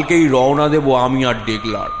 কালকেই রওনা দেব আমি আর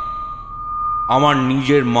ডেগলার। আমার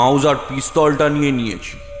নিজের মাউজার পিস্তলটা নিয়ে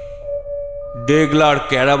নিয়েছি, ডেগলার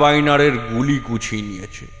ক্যারাবাইনারের গুলি গুছিয়ে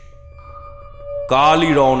নিয়েছে।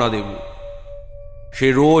 কালই রওনা দেব, সে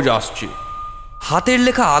রোজ আসছে। হাতের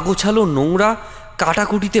লেখা আগোছালো নোংরা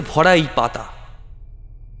কাটাকুটিতে ভরা এই পাতা।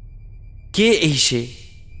 কে এই সে?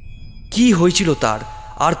 কি হয়েছিল তার?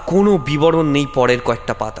 আর কোনো বিবরণ নেই পরের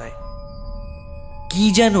কয়েকটা পাতায়। কি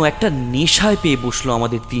যেন একটা নেশায় পেয়ে বসলো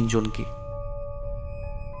আমাদের তিনজনকে।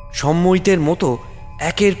 সম্ময়িতের মতো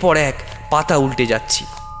একের পর এক পাতা উল্টে যাচ্ছি।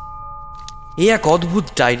 এ এক অদ্ভুত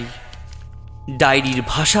ডায়েরি। ডায়েরির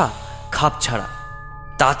ভাষা খাপছাড়া,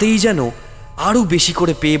 তাতেই যেন আরো বেশি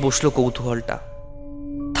করে পেয়ে বসলো কৌতূহলটা।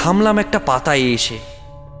 থামলাম একটা পাতায় এসে।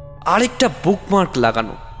 আরেকটা বুকমার্ক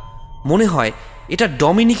লাগানো, মনে হয় এটা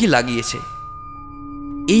ডমিনিকই লাগিয়েছে।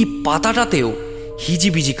 এই পাতাটাতেও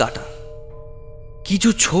হিজিবিজি কাটা। কিছু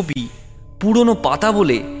ছবি পুরনো পাতা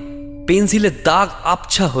বলে পেন্সিলের দাগ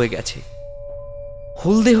আবছা হয়ে গেছে।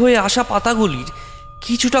 হলদে হয়ে আসা পাতাগুলির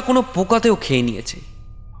কিছুটা কোনো পোকাতেও খেয়ে নিয়েছে।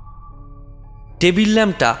 টেবিল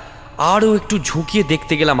ল্যাম্পটা আরও একটু ঝুঁকিয়ে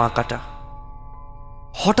দেখতে গেলাম আঁকাটা।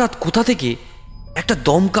 হঠাৎ কোথা থেকে একটা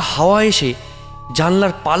দমকা হাওয়া এসে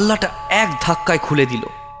জানলার পাল্লাটা এক ধাক্কায় খুলে দিল,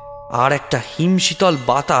 আর একটা হিমশীতল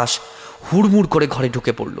বাতাস হুড়মুড় করে ঘরে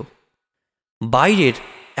ঢুকে পড়ল। বাইরের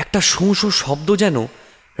একটা শোঁ শোঁ শব্দ যেন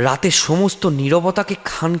রাতের সমস্ত নীরবতাকে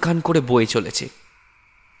খান খান করে বয়ে চলেছে।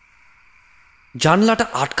 জানলাটা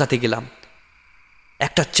আটকাতে গেলাম।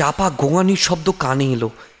 একটা চাপা গোঙানির শব্দ কানে এলো,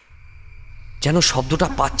 যেন শব্দটা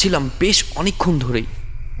পাচ্ছিলাম বেশ অনেকক্ষণ ধরেই।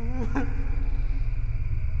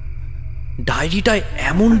 ডায়েরিটায়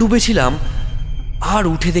এমন ডুবেছিলাম আর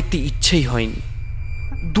উঠে দেখতে ইচ্ছেই হয়নি।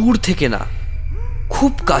 দূর থেকে না,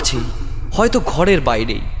 খুব কাছেই, হয়তো ঘরের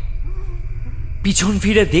বাইরেই। পিছন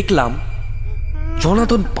ফিরে দেখলাম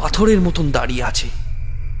জনাতন পাথরের মতন দাঁড়িয়ে আছে।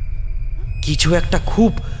 কিছু একটা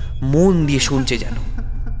খুব মন দিয়ে শুনছে যেন।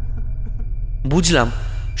 বুঝলাম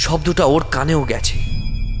শব্দটা ওর কানেও গেছে।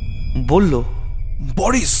 বলল,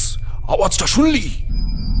 বরিস, আওয়াজটা শুনলি?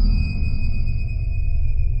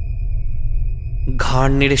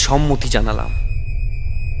 ঘাড় নেড়ে সম্মতি জানালাম।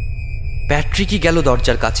 প্যাট্রিকই গেল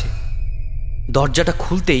দরজার কাছে। দরজাটা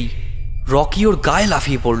খুলতেই রকি ওর গায়ে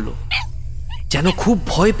লাফিয়ে পড়ল, যেন খুব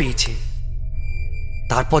ভয় পেয়েছে।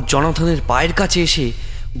 তারপর জনাথনের পায়ের কাছে এসে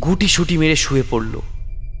গুটি সুটি মেরে শুয়ে পড়ল।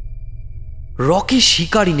 রকি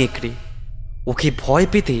শিকারী নেকড়ে, ওকে ভয়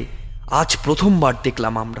পেতে আজ প্রথমবার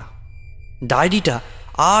দেখলাম আমরা। ডায়েরিটা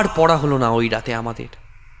আর পড়া হলো না ওই রাতে আমাদের।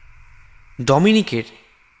 ডমিনিকের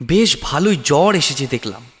বেশ ভালোই জ্বর এসেছে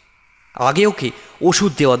দেখলাম। আগে ওকে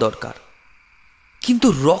ওষুধ দেওয়া দরকার, কিন্তু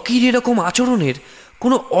রকির এরকম আচরণের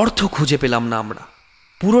কোনো অর্থ খুঁজে পেলাম না আমরা।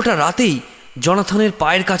 পুরোটা রাতেই জনাথনের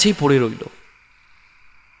পায়ের কাছেই পড়ে রইল।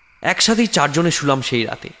 একসাথেই চারজনে শুলাম সেই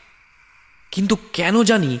রাতে। কিন্তু কেন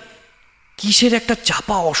জানি কিসের একটা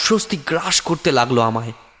চাপা অস্বস্তি গ্রাস করতে লাগলো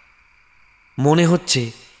আমায়। মনে হচ্ছে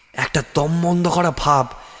একটা দম বন্ধ করা ভাব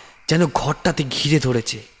যেন ঘরটাতে ঘিরে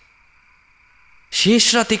ধরেছে। শেষ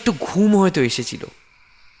রাতে একটু ঘুম হয়তো এসেছিল।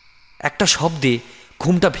 একটা শব্দে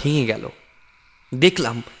ঘুমটা ভেঙে গেল।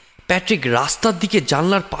 দেখলাম প্যাট্রিক রাস্তার দিকে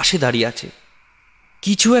জানলার পাশে দাঁড়িয়ে আছে।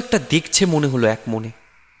 কিছু একটা দেখছে মনে হলো এক মনে।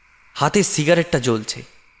 হাতে সিগারেটটা জ্বলছে।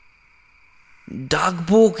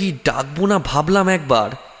 ডাকবো কি ডাকবো না ভাবলাম একবার,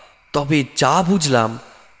 তবে যা বুঝলাম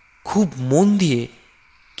খুব মন দিয়ে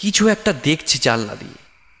কিছু একটা দেখছে জানলা দিয়ে।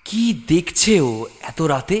 কি দেখছে ও এত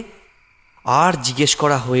রাতে? আর জিজ্ঞেস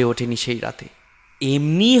করা হয়ে ওঠেনি সেই রাতে।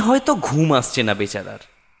 এমনি হয়তো ঘুম আসছে না বেচারার।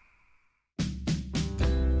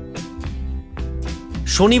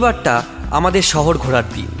 শনিবারটা আমাদের শহর ঘোরার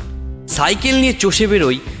দিন। সাইকেল নিয়ে চষে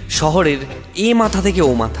বেরোই শহরের এ মাথা থেকে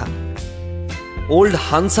ও মাথা। ওল্ড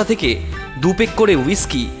হানসা থেকে দুপেক করে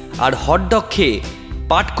উইস্কি আর হটডগ খেয়ে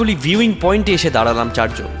পাটকুলি ভিউইং পয়েন্টে এসে দাঁড়ালাম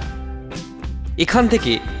চারজন। এখান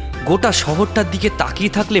থেকে গোটা শহরটার দিকে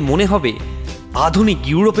তাকিয়ে থাকলে মনে হবে আধুনিক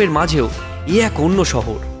ইউরোপের মাঝেও এ এক অন্য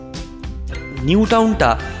শহর। নিউ টাউনটা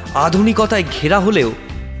আধুনিকতায় ঘেরা হলেও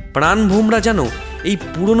প্রাণভোমরা যেন এই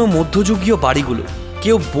পুরনো মধ্যযুগীয় বাড়িগুলো।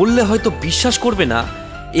 কেউ বললে হয়তো বিশ্বাস করবে না,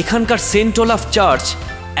 এখানকার সেন্ট ওলাফ চার্চ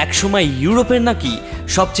একসময় ইউরোপের নাকি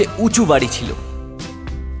সবচেয়ে উঁচু বাড়ি ছিল।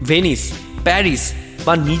 ভেনিস, প্যারিস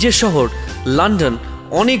বা নিজের শহর লন্ডন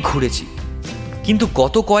অনেক ঘুরেছি, কিন্তু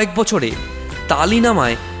গত কয়েক বছরে তালিন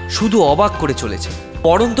আমায় শুধু অবাক করে চলেছে।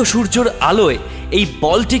 পড়ন্ত সূর্যের আলোয় এই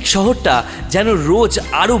বল্টিক শহরটা যেন রোজ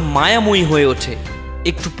আরো মায়াময়ী হয়ে ওঠে।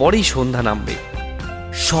 একটু পরেই সন্ধ্যা নামবে।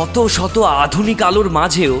 শত শত আধুনিক আলোর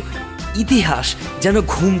মাঝেও ইতিহাস যেন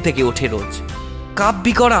ঘুম থেকে ওঠে রোজ।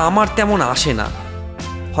 কাব্যি করা আমার তেমন আসে না,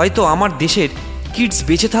 হয়তো আমার দেশের কিডস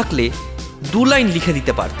বেঁচে থাকলে 2 লাইন লিখে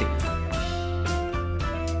দিতে পারতে।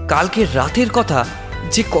 কালকের রাতের কথা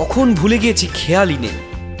যে কখন ভুলে গিয়েছি খেয়ালই নেই।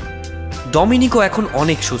 ডমিনিকও এখন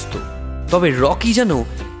অনেক সুস্থ, তবে রকি যেন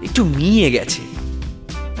একটু মিয়ে গেছে।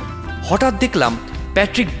 হঠাৎ দেখলাম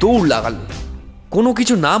প্যাট্রিক দৌড় লাগালো। কোনো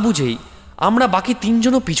কিছু না বুঝেই আমরা বাকি 3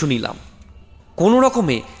 জনও পিছু নিলাম। কোনো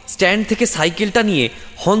রকমে স্ট্যান্ড থেকে সাইকেলটা নিয়ে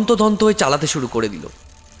হন্তদন্ত হয়ে চালাতে শুরু করে দিল।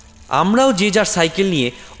 আমরাও যে যার সাইকেল নিয়ে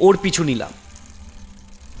ওর পিছু নিলাম।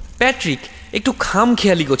 প্যাট্রিক একটু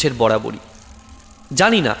খামখেয়ালি গোছের বরাবরই,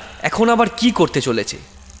 জানি না এখন আবার কি করতে চলেছে।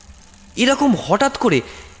 এরকম হঠাৎ করে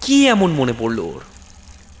কি এমন মনে পড়ল ওর?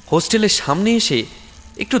 হোস্টেলের সামনে এসে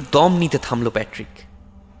একটু দম নিতে থামলো প্যাট্রিক।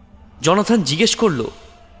 জনাথন জিজ্ঞেস করলো,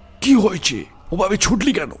 কি হয়েছে, ওভাবে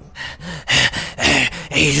ছুটলি কেন?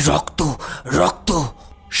 এই রক্ত রক্ত।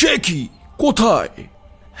 সে কি, কোথায়?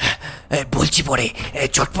 বলছি পরে,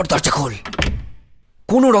 চটপট দরজা খোল।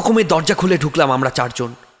 কোনো রকমের দরজা খুলে ঢুকলাম আমরা 4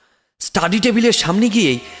 জন। স্টাডি টেবিলের সামনে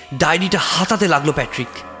গিয়েই ডায়েরিটা হাতাতে লাগলো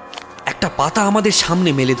প্যাট্রিক। একটা পাতা আমাদের সামনে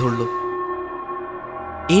মেলে ধরল।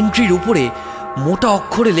 এন্ট্রির উপরে মোটা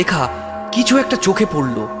অক্ষরে লেখা কিছু একটা চোখে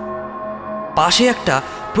পড়ল, পাশে একটা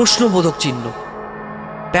প্রশ্নবোধক চিহ্ন।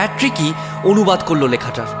 প্যাট্রিকই অনুবাদ করলো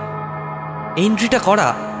লেখাটার। এন্ট্রিটা করা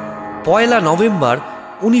 1 নভেম্বর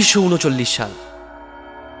 1939 সাল।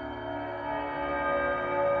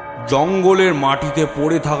 জঙ্গলের মাটিতে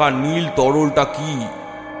পড়ে থাকা নীল তরলটা কি?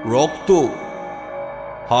 রক্ত?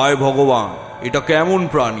 হায় ভগবান, এটা কেমন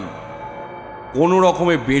প্রাণী! কোনো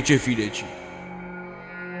রকমে বেঁচে ফিরেছি।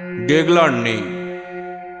 ডেগলার নেই,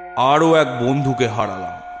 আরও এক বন্ধুকে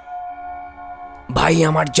হারালাম। ভাই,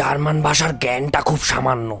 আমার জার্মান ভাষার জ্ঞানটা খুব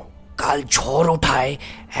সামান্য। কাল ঝড় ওঠায়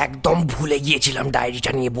একদম ভুলে গিয়েছিলাম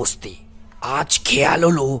ডায়েরিটা নিয়ে বসতে। আজ খেয়াল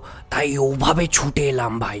হলো, তাই ওভাবে ছুটে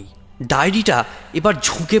এলাম ভাই। ডায়েরিটা এবার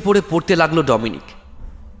ঝুঁকে পড়ে পড়তে লাগলো ডমিনিক।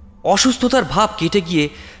 অসুস্থতার ভাব কেটে গিয়ে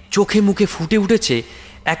চোখে মুখে ফুটে উঠেছে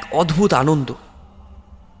এক অদ্ভুত আনন্দ।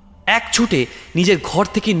 এক ছুটে নিজের ঘর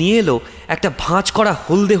থেকে নিয়ে এলো একটা ভাঁজ করা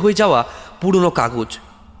হলদে হয়ে যাওয়া পুরনো কাগজ।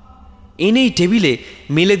 এনেই টেবিলে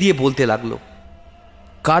মেলে দিয়ে বলতে লাগলো,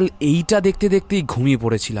 কাল এইটা দেখতে দেখতেই ঘুমিয়ে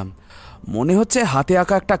পড়েছিলাম। মনে হচ্ছে হাতে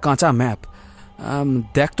আঁকা একটা কাঁচা ম্যাপ।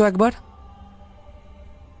 দেখ তো একবার।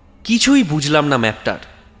 কিছুই বুঝলাম না ম্যাপটার।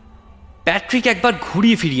 প্যাট্রিক একবার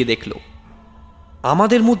ঘুরিয়ে ফিরিয়ে দেখল।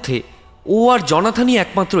 আমাদের মধ্যে ও আর জনাথনই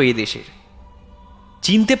একমাত্র এ দেশের।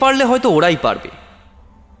 চিনতে পারলে হয়তো ওরাই পারবে।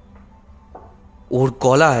 ওর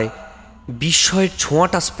গলায় বিস্ময়ের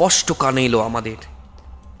ছোঁয়াটা স্পষ্ট কানে এলো আমাদের।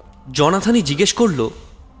 জনাথনই জিজ্ঞেস করলো,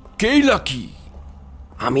 কেইলা কি?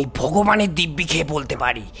 আমি ভগবানের দিব্যি খেয়ে বলতে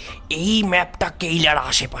পারি, এই ম্যাপটা কেইলার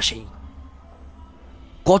আশেপাশেই।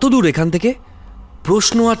 কত দূর এখান থেকে?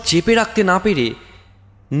 প্রশ্ন আর চেপে রাখতে না পেরে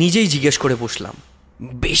নিজেই জিজ্ঞেস করে বসলাম।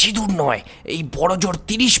 বেশি দূর নয়, এই বড় জোর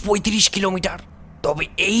 30-35 কিলোমিটার। তবে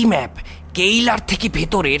এই ম্যাপ কেইলার থেকে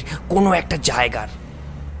ভেতরের কোনো একটা জায়গার।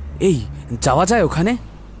 এই যাওয়া যায় ওখানে?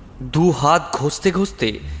 2 হাত ঘষতে ঘষতে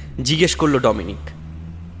জিজ্ঞেস করলো ডমিনিক।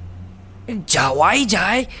 যাওয়াই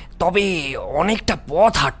যায়, তবে অনেকটা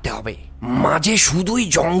পথ হাঁটতে হবে। মাঝে শুধুই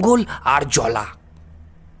জঙ্গল আর জলা।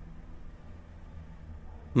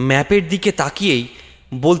 ম্যাপের দিকে তাকিয়েই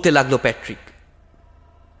বলতে লাগলো প্যাট্রিক,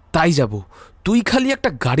 তাই যাব। তুই খালি একটা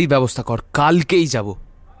গাড়ির ব্যবস্থা কর, কালকেই যাব।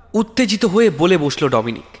 উত্তেজিত হয়ে বলে বসলো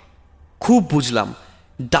ডমিনিক। খুব বুঝলাম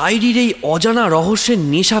ডায়েরির এই অজানা রহস্যের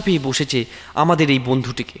নেশা পেয়ে বসেছে আমাদের এই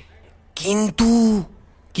বন্ধুটিকে। কিন্তু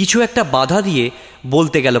কিছু একটা বাধা দিয়ে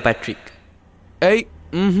বলতে গেল প্যাট্রিক। এই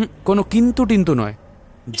কোনো কিন্তু টিন্তু নয়,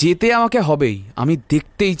 যেতে আমাকে হবেই। আমি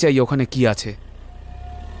দেখতেই চাই ওখানে কি আছে।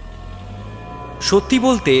 সত্যি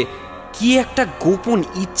বলতে কি একটা গোপন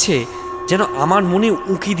ইচ্ছে যেন আমার মনে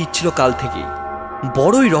উঁকি দিচ্ছিল কাল থেকেই।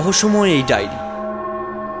 বড়ই রহস্যময় এই ডায়েরি।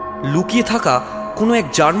 লুকিয়ে থাকা কোনো এক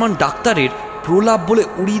জার্মান ডাক্তারের প্রলাপ বলে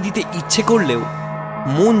উড়িয়ে দিতে ইচ্ছে করলেও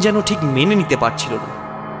মন যেন ঠিক মেনে নিতে পারছিল না।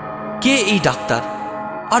 কে এই ডাক্তার,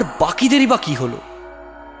 আর বাকিদেরই বা কি হলো?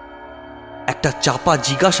 একটা চাপা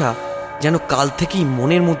জিজ্ঞাসা যেন কাল থেকেই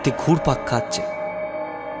মনের মধ্যে ঘুরপাক খাচ্ছে।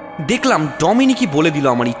 দেখলাম ডমিনিকই বলে দিল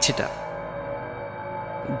আমার ইচ্ছেটা।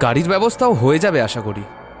 গাড়ির ব্যবস্থাও হয়ে যাবে আশা করি।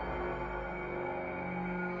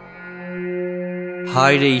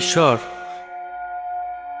 হায় রে ঈশ্বর,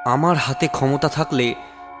 আমার হাতে ক্ষমতা থাকলে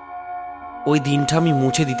ওই দিনটা আমি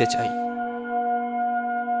মুছে দিতে চাই।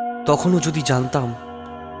 তখনও যদি জানতাম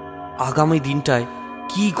আগামী দিনটায়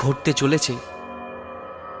কি ঘটতে চলেছে,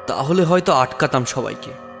 তাহলে হয়তো আটকাতাম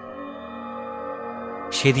সবাইকে।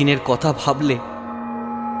 সেদিনের কথা ভাবলে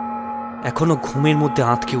এখনো ঘুমের মধ্যে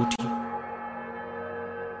আঁতকে উঠি।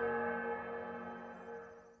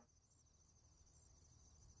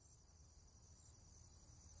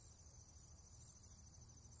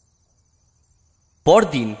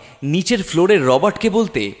 পরদিন নিচের ফ্লোরের রবার্টকে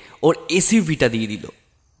বলতে ওর এসইউভিটা দিয়ে দিল।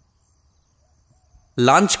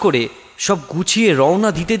 লাঞ্চ করে সব গুছিয়ে রওনা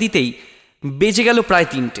দিতে দিতেই বেজে গেল প্রায়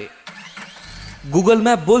 3টে। গুগল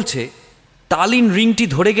ম্যাপ বলছে তালিন রিংটি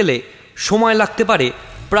ধরে গেলে সময় লাগতে পারে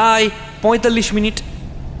প্রায় 45 মিনিট।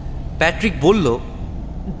 প্যাট্রিক বলল,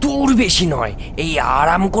 দূর বেশি নয়, এই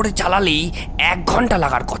আরাম করে চালালেই 1 ঘন্টা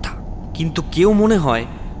লাগার কথা। কিন্তু কেউ মনে হয়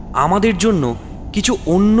আমাদের জন্য কিছু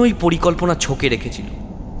অন্যই পরিকল্পনা ছকে রেখেছিল।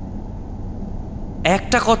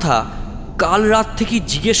 একটা কথা কাল রাত থেকে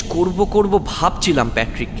জিজ্ঞেস করব ভাবছিলাম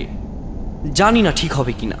প্যাট্রিককে, জানি না ঠিক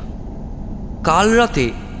হবে কিনা। কাল রাতে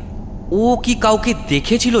ও কি কাউকে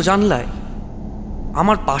দেখেছিল জানলায়?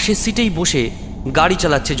 আমার পাশের সিটেই বসে গাড়ি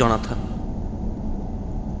চালাচ্ছে জনাথন।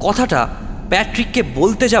 কথাটা প্যাট্রিককে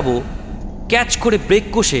বলতে যাব, ক্যাচ করে ব্রেক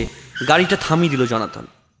কষে গাড়িটা থামিয়ে দিল জনাথন।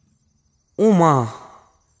 ও মা,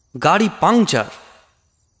 গাড়ি পাংচার!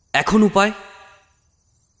 এখন উপায়?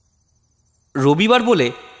 রবিবার বলে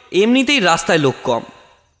এমনিতেই রাস্তায় লোক কম।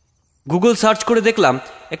 গুগল সার্চ করে দেখলাম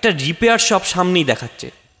একটা রিপেয়ার শপ সামনেই দেখাচ্ছে,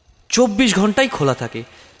 24 ঘন্টাই খোলা থাকে।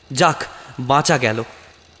 যাক, বাঁচা গেল।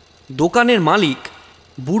 দোকানের মালিক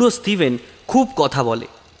বুড়ো স্টিভেন খুব কথা বলে,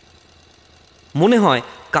 মনে হয়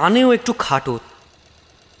কানেও একটু খাটো।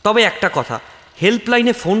 তবে একটা কথা,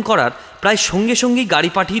 হেল্পলাইনে ফোন করার প্রায় সঙ্গে সঙ্গেই গাড়ি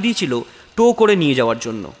পাঠিয়ে দিয়েছিল টো করে নিয়ে যাওয়ার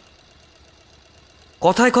জন্য।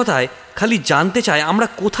 কথায় কথায় খালি জানতে চায় আমরা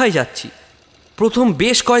কোথায় যাচ্ছি। প্রথম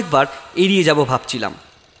বেশ কয়েকবার এড়িয়ে যাব ভাবছিলাম,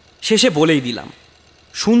 শেষে বলেই দিলাম।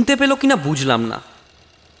 শুনতে পেল কিনা বুঝলাম না।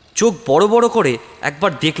 চোখ বড় বড় করে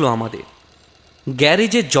একবার দেখলো আমাদের।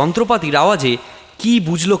 গ্যারেজের যন্ত্রপাতির আওয়াজে কি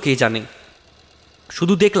বুঝলো কে জানে।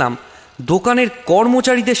 শুধু দেখলাম দোকানের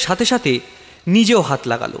কর্মচারীদের সাথে সাথে নিজেও হাত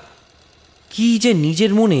লাগালো। কি যে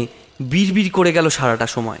নিজের মনে বিড়বিড় করে গেল সারাটা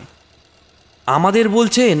সময়। আমাদের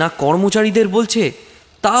বলছে না কর্মচারীদের বলছে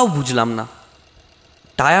তাও বুঝলাম না।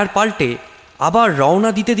 টায়ার পাল্টে আবার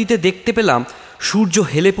রওনা দিতে দিতে দেখতে পেলাম সূর্য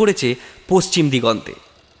হেলে পড়েছে পশ্চিম দিগন্তে।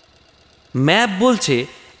 ম্যাপ বলছে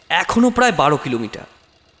এখনও প্রায় 12 কিলোমিটার।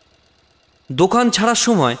 দোকান ছাড়ার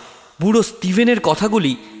সময় বুড়ো স্টিভেনের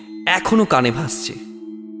কথাগুলি এখনো কানে ভাসছে।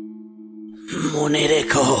 মনে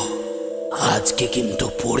রেখো, আজকে কিন্তু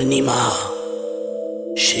পূর্ণিমা,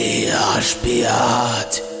 সে আসবে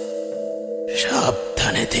আজ,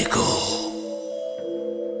 সাবধানে থেকো।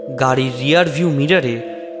 গাড়ির রিয়ার ভিউ মিরারে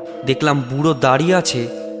দেখলাম বুড়ো দাঁড়িয়ে আছে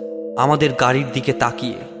আমাদের গাড়ির দিকে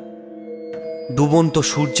তাকিয়ে। ডুবন্ত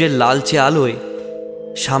সূর্যের লালচে আলোয়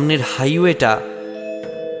সামনের হাইওয়েটা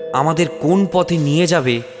আমাদের কোন পথে নিয়ে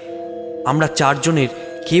যাবে আমরা 4 জনের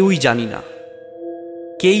কেউই জানি না।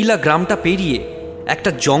 কেইলা গ্রামটা পেরিয়ে একটা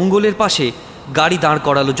জঙ্গলের পাশে গাড়ি দাঁড়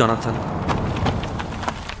করালো জনাথন।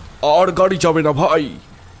 আর গাড়ি যাবে না ভাই,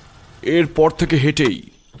 এরপর থেকে হেঁটেই।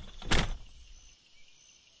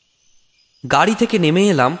 গাড়ি থেকে নেমে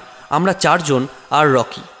এলাম আমরা 4 জন আর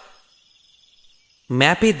রকি।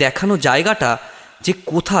 ম্যাপে দেখানো জায়গাটা যে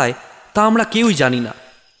কোথায় তা আমরা কেউই জানি না।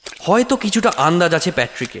 হয়তো কিছুটা আন্দাজ আছে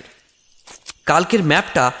প্যাট্রিকের। কালকের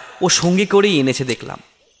ম্যাপটা ও সঙ্গে করেই এনেছে দেখলাম।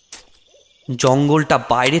 জঙ্গলটা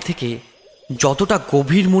বাইরে থেকে যতটা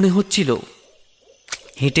গভীর মনে হচ্ছিল,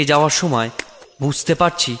 হেঁটে যাওয়ার সময় বুঝতে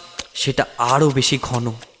পারছি সেটা আরও বেশি ঘন।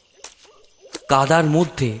 কাদার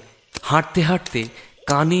মধ্যে হাঁটতে হাঁটতে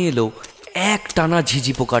কানে এলো একটানা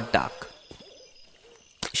ঝিঝি পোকার ডাক।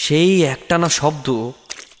 সেই একটানা শব্দ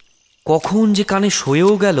কখন যে কানে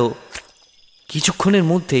সয়েও গেল, কিছুক্ষণের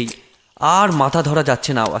মধ্যেই আর মাথা ধরা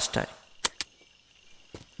যাচ্ছে না আওয়াজটায়।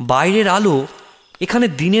 বাইরের আলো এখানে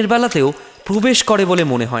দিনের বেলাতেও প্রবেশ করে বলে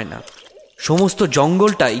মনে হয় না। সমস্ত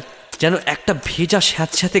জঙ্গলটাই যেন একটা ভেজা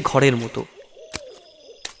স্যাঁতস্যাঁতে ঘরের মতো।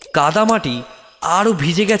 কাদামাটি আরও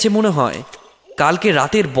ভিজে গেছে মনে হয় কালকে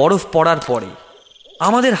রাতের বরফ পড়ার পরে।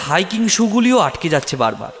 আমাদের হাইকিং শুগুলিও আটকে যাচ্ছে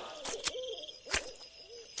বারবার।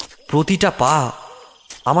 প্রতিটা পা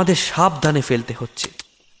আমাদের সাবধানে ফেলতে হচ্ছে।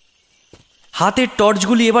 হাতের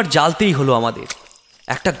টর্চগুলি এবার জ্বালতেই হলো আমাদের।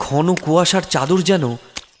 একটা ঘন কুয়াশার চাদর যেন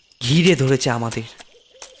ঘিরে ধরেছে আমাদের।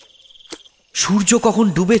 সূর্য কখন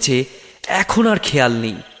ডুবেছে এখন আর খেয়াল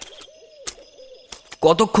নেই।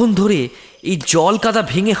 কতক্ষণ ধরে এই জল কাদা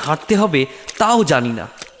ভেঙে হাঁটতে হবে তাও জানি না।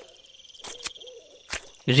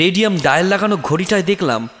 রেডিয়াম ডায়াল লাগানো ঘড়িটায়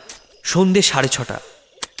দেখলাম সন্ধে 6:30।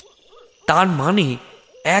 তার মানে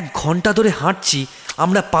 1 ঘন্টা ধরে হাঁটছি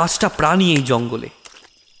আমরা 5টা প্রাণী এই জঙ্গলে।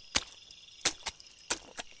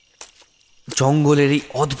 জঙ্গলের এই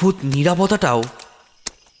অদ্ভুত নীরবতাটাও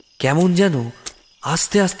কেমন যেন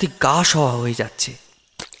আস্তে আস্তে গা সওয়া হয়ে যাচ্ছে।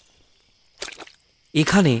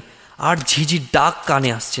 এখানে আর ঝিঝির ডাক কানে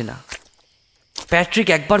আসছে না। প্যাট্রিক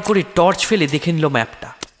একবার করে টর্চ ফেলে দেখে নিল ম্যাপটা।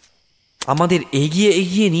 আমাদের এগিয়ে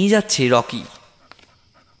এগিয়ে নিয়ে যাচ্ছে রকি।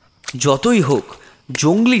 যতই হোক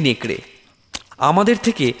জঙ্গলি নেকড়ে। আমাদের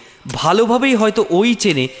থেকে ভালোভাবেই হয়তো ওই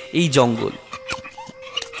চেনে এই জঙ্গল।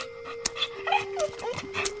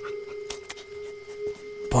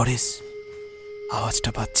 পরেশ,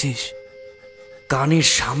 আওয়াজটা পাচ্ছিস? কানের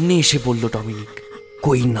সামনে এসে বলল ডমিনিক।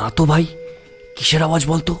 কই না তো ভাই, কিসের আওয়াজ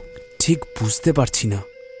বলতো? ঠিক বুঝতে পারছি না,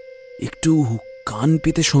 একটু কান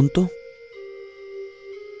পেতে শোন তো।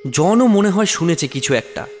 জনও মনে হয় শুনেছে কিছু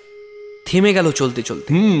একটা, থেমে গেল চলতে চলতে।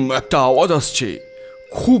 একটা আওয়াজ আসছে,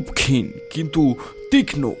 খুব ক্ষীণ কিন্তু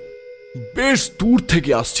তীক্ষ্ণ, বেশ দূর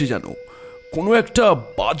থেকে আসছে, যেন কোনো একটা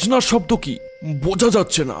বাজনার শব্দ, কি বোঝা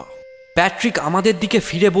যাচ্ছে না। প্যাট্রিক আমাদের দিকে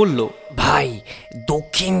ফিরে বলল, ভাই,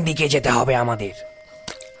 দক্ষিণ দিকে যেতে হবে আমাদের।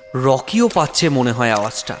 রকিও পাচ্ছে মনে হয়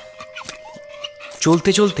আওয়াজটা।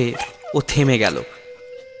 চলতে চলতে ও থেমে গেল।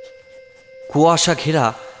 কুয়াশা ঘেরা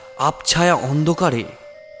আবছায়া অন্ধকারে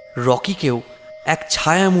রকিকেও এক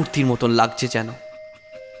ছায়ামূর্তির মতন লাগছে যেন।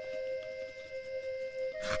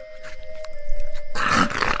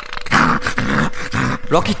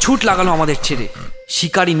 রকি ছুট লাগালো আমাদের ছেড়ে।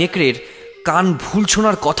 শিকারী নেকড়ের কান ভুল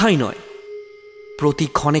শোনার কথাই নয়। প্রতি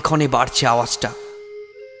ক্ষণে ক্ষণে বাড়ছে আওয়াজটা,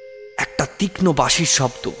 একটা তীক্ষ্ণ বাঁশির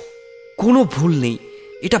শব্দ। কোনো ভুল নেই,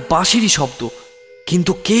 এটা বাঁশিরই শব্দ।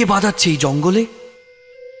 কিন্তু কে বাজাচ্ছে এই জঙ্গলে?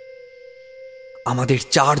 আমাদের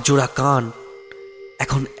 4 জোড়া কান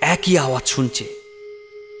এখন একই আওয়াজ শুনছে।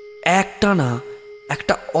 একটানা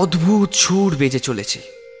একটা অদ্ভুত সুর বেজে চলেছে।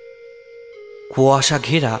 কুয়াশা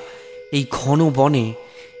ঘেরা এই ঘন বনে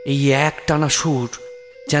এই একটানা সুর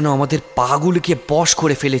যেন আমাদের পাগুলিকে বশ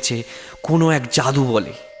করে ফেলেছে কোনো এক জাদু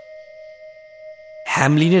বলে।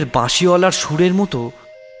 হ্যামলিনের বাঁশিওয়ালার সুরের মতো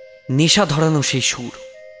নেশা ধরানো সেই সুর।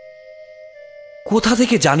 কোথা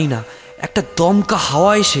থেকে জানি না একটা দমকা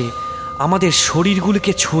হাওয়া এসে আমাদের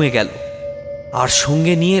শরীরগুলিকে ছুঁয়ে গেল, আর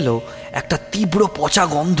সঙ্গে নিয়ে এলো একটা তীব্র পচা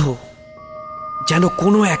গন্ধ, যেন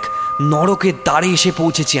কোনো এক নরকের দ্বারে এসে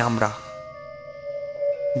পৌঁছেছি আমরা।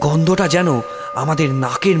 গন্ধটা যেন আমাদের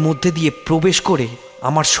নাকের মধ্যে দিয়ে প্রবেশ করে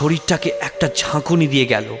আমার শরীরটাকে একটা ঝাঁকুনি দিয়ে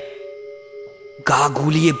গেল। গা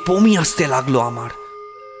গুলিয়ে বমি আসতে লাগলো আমার।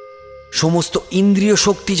 সমস্ত ইন্দ্রিয়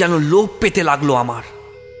শক্তি যেন লোপ পেতে লাগলো আমার।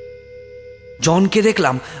 জনকে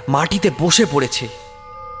দেখলাম মাটিতে বসে পড়েছে।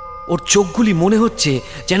 ওর চোখগুলি মনে হচ্ছে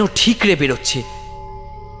যেন ঠিকরে বেরোচ্ছে।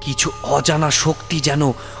 কিছু অজানা শক্তি যেন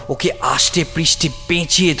ওকে আষ্টে পৃষ্ঠে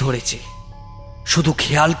পেঁচিয়ে ধরেছে। শুধু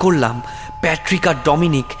খেয়াল করলাম প্যাট্রিক আর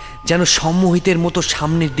ডমিনিক যেন সম্মোহিতের মতো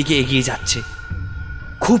সামনের দিকে এগিয়ে যাচ্ছে।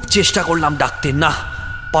 খুব চেষ্টা করলাম ডাকতে, না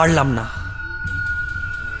পারলাম না।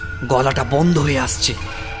 গলাটা বন্ধ হয়ে আসছে।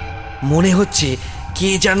 মনে হচ্ছে কে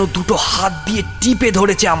যেন দুটো হাত দিয়ে টিপে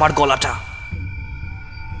ধরেছে আমার গলাটা।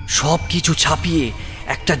 সব কিছু ছাপিয়ে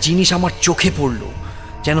একটা জিনিস আমার চোখে পড়ল,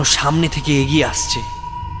 যেন সামনে থেকে এগিয়ে আসছে।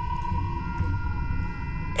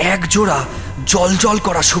 এক জোড়া জলজল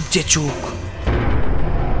করা সবজে চোখ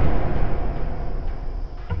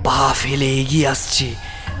পা ফেলে এগিয়ে আসছে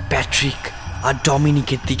প্যাট্রিক আর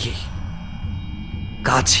ডমিনিকের দিকে।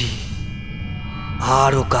 কাছে,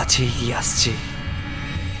 আরো কাছে এগিয়ে আসছে।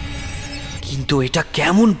 কিন্তু এটা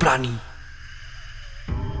কেমন প্রাণী?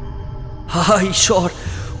 হায় ঈশ্বর,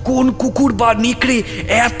 কোন কুকুর বা নেকড়ে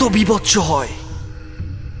এত বিভৎস হয়?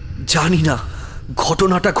 জানি না,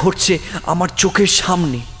 ঘটনাটা ঘটছে আমার চোখের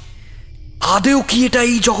সামনে। আদেও কি এটা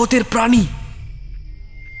এই জগতের প্রাণী?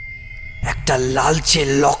 একটা লালচে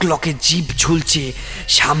লকলকে জিভ ঝুলছে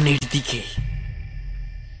সামনের দিকে।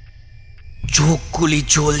 চোখগুলি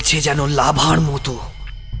জ্বলছে যেন লাভার মতো।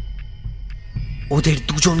 ওদের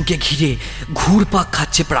দুজনকে ঘিরে ঘুরপাক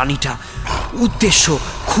খাচ্ছে প্রাণীটা। উদ্দেশ্য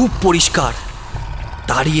খুব পরিষ্কার,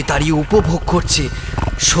 দাঁড়িয়ে দাঁড়িয়ে উপভোগ করছে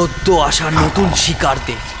সদ্য আসা নতুন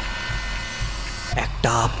শিকারদের। একটা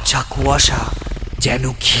আবছা কুয়াশা যেন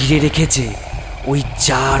ঘিরে রেখেছে ওই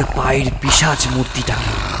 4 পায়ের পিশাচ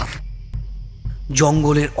মূর্তিটাকে।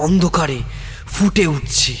 জঙ্গলের অন্ধকারে ফুটে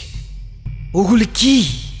উঠছে। ওগুলি কি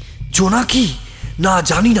জোনাকি? না,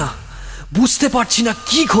 জানি না, বুঝতে পারছি না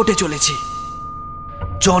কি ঘটে চলেছে।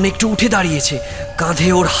 জন একটু উঠে দাঁড়িয়েছে। কাঁধে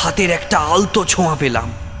ওর হাতের একটা আলতো ছোঁয়া পেলাম।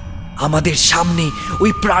 আমাদের সামনে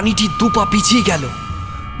ওই প্রাণীটি 2 পা পিছিয়ে গেল।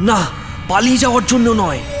 না, পালিয়ে যাওয়ার জন্য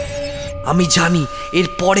নয়। আমি জানি এর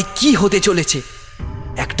পরে কি হতে চলেছে।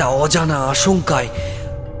 একটা অজানা আশঙ্কায়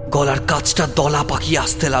গলার কাছটা দলা পাকিয়ে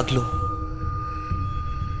আসতে লাগলো।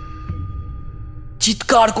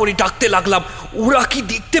 চিৎকার করে ডাকতে লাগলাম, ওরা কি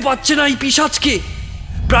দেখতে পাচ্ছে না এই পিশাচকে?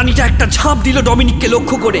 প্রাণীটা একটা ঝাঁপ দিল ডমিনিককে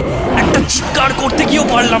লক্ষ্য করে। একটা চিৎকার করতে গিয়েও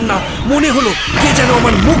পারলাম না। মনে হলো কে যেন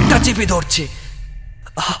আমার মুখটা চেপে ধরছে।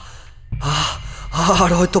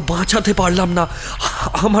 আর হয়তো বাঁচাতে পারলাম না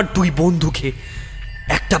আমার 2 বন্ধুকে।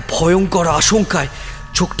 একটা ভয়ঙ্কর আশঙ্কায়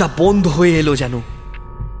চোখটা বন্ধ হয়ে এলো যেন।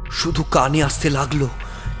 শুধু কানে আসতে লাগলো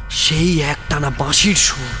সেই একটানা বাঁশির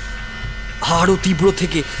সুর, আরো তীব্র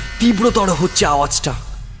থেকে তীব্রতর হচ্ছে আওয়াজটা।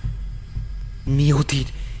 নিয়তির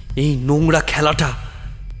এই নোংরা খেলাটা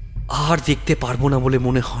আর দেখতে পারবো না বলে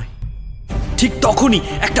মনে হয়। ঠিক তখনই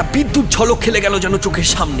একটা বিদ্যুৎ ঝলক খেলে গেল যেন চোখের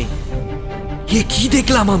সামনে। এ কি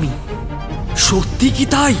দেখলাম আমি? সত্যি কি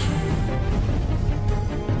তাই?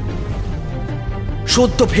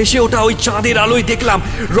 সদ্য ভেসে ওঠা ওই চাঁদের আলোয় দেখলাম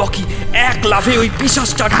রকি এক লাফে ওই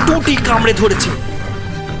পিশাচটার টুটি কামড়ে ধরেছে।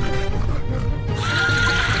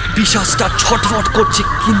 পিশাচটা ছটফট করছে,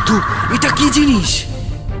 কিন্তু এটা কি জিনিস?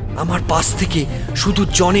 আমার পাশ থেকে শুধু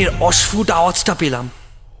জনের অস্ফুট আওয়াজটা পেলাম,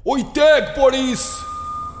 ওই দেখ পড়িস।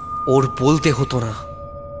 ওর বলতে হতো না,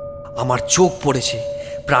 আমার চোখ পড়েছে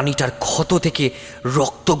প্রাণীটার ক্ষত থেকে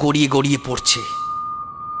রক্ত গড়িয়ে গড়িয়ে পড়ছে।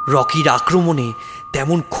 রকির আক্রমণে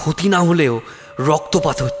তেমন ক্ষতি না হলেও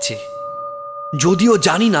রক্তপাত হচ্ছে। যদিও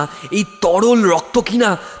জানি না এই তরল রক্ত কিনা,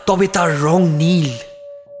 তবে তার রং নীল।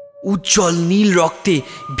 উজ্জ্বল নীল রক্তে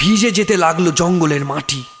ভিজে যেতে লাগলো জঙ্গলের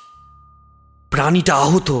মাটি। প্রাণীটা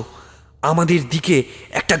আহত, আমাদের দিকে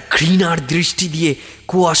একটা ঘৃণার দৃষ্টি দিয়ে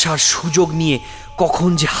কুয়াশার সুযোগ নিয়ে কখন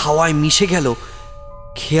যে হাওয়ায় মিশে গেল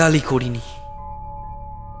খেয়ালই করিনি।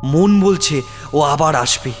 মন বলছে ও আবার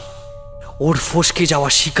আসবে, ওর ফসকে যাওয়া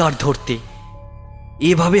শিকার ধরতে।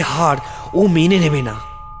 এভাবে হার ও মেনে নেবে না।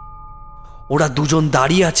 ওরা দুজন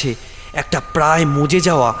দাঁড়িয়ে আছে একটা প্রায় মজে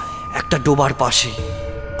যাওয়া একটা ডোবার পাশে।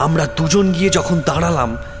 আমরা দুজন গিয়ে যখন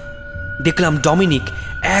দাঁড়ালাম, দেখলাম ডমিনিক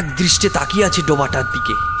এক দৃষ্টে তাকিয়ে আছে ডোবাটার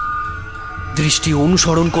দিকে। দৃষ্টি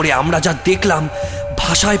অনুসরণ করে আমরা যা দেখলাম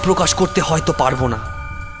ভাষায় প্রকাশ করতে হয়তো পারবো না।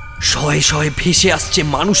 শয়ে শয়ে ভেসে আসছে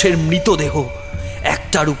মানুষের মৃতদেহ,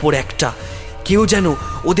 একটার উপর একটা। কেউ যেন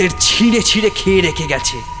ওদের ছিঁড়ে ছিঁড়ে খেয়ে রেখে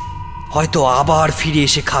গেছে, হয়তো আবার ফিরে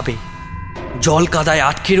এসে খাবে। জল কাদায়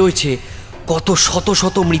আটকে রয়েছে কত শত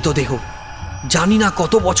শত মৃতদেহ। জানি না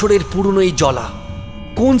কত বছরের পুরনো এই জলা,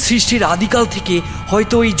 কোন সৃষ্টির আদিকাল থেকে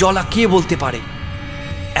হয়তো এই জলা কে বলতে পারে।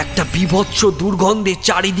 একটা বীভৎস দুর্গন্ধে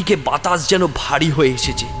চারিদিকে বাতাস যেন ভারী হয়ে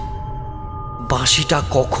এসেছে। বাঁশিটা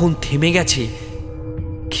কখন থেমে গেছে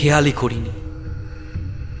খেয়ালই করিনি।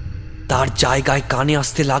 তার জায়গায় কানে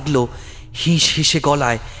আসতে লাগলো হিস হিসে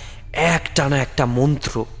গলায় একটানা একটা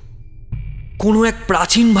মন্ত্র। কোনো এক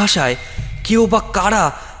প্রাচীন ভাষায় কেউ বা কারা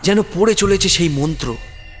যেন পড়ে চলেছে সেই মন্ত্র।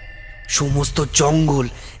 সমস্ত জঙ্গল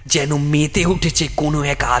যেন মেতে উঠেছে কোনো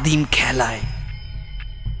এক আদিম খেলায়।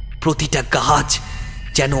 প্রতিটা গাছ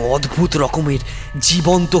যেন অদ্ভুত রকমের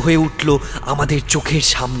জীবন্ত হয়ে উঠল আমাদের চোখের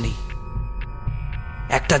সামনে।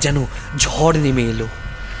 একটা যেন ঝড় নেমে এলো।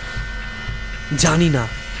 জানি না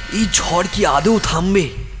এই ঝড় কি আদৌ থামবে।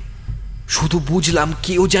 শুধু বুঝলাম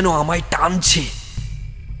কেউ যেন আমায় টানছে,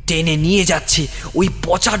 টেনে নিয়ে যাচ্ছে ওই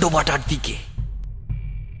পচা ডোবাটার দিকে।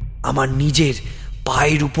 আমার নিজের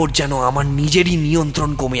পায়ের উপর যেন আমার নিজেরই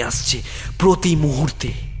নিয়ন্ত্রণ কমে আসছে প্রতি মুহূর্তে।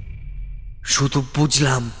 শুধু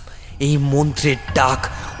বুঝলাম এই মন্ত্রের ডাক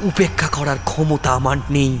উপেক্ষা করার ক্ষমতা আমার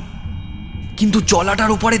নেই। কিন্তু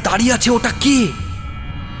জলাটার উপরে দাঁড়িয়ে আছে ওটা কে?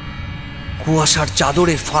 কুয়াশার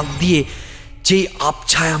চাদরের ফাঁক দিয়ে যেই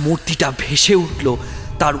আবছায়া মূর্তিটা ভেসে উঠল,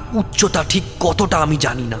 তার উচ্চতা ঠিক কতটা আমি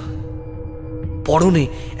জানি না। পরনে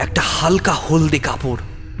একটা হালকা হলদে কাপড়,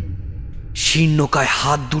 শীর্ণকায়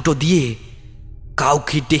হাত দুটো দিয়ে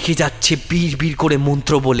কাউকে ডেকে যাচ্ছে বীর বীর করে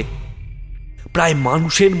মন্ত্র বলে। প্রায়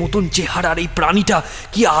মানুষের মতন চেহারার এই প্রাণীটা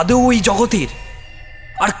কি আদৌ এই জগতের?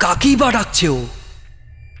 আর কাকেই বা ডাকছে ও?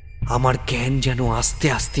 আমার জ্ঞান যেন আস্তে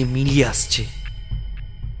আস্তে মিলিয়ে আসছে।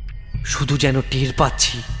 শুধু যেন টের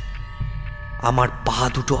পাচ্ছি আমার পা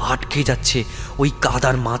দুটো আটকে যাচ্ছে ওই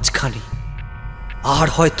কাদার মাঝখানে। আর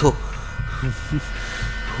হয়তো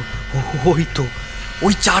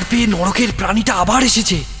ওই চার পেয়ে নরকের প্রাণীটা আবার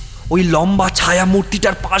এসেছে। ওই লম্বা ছায়া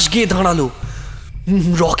মূর্তিটার পাশ গিয়ে দাঁড়ালো।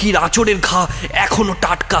 রকির আঁচড়ের ঘা এখনো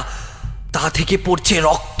টাটকা, তা থেকে পড়ছে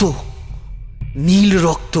রক্ত, নীল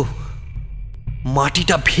রক্ত।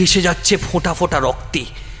 মাটিটা ভেসে যাচ্ছে ফোঁটা ফোঁটা রক্তে।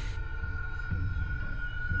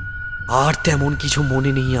 আর তেমন কিছু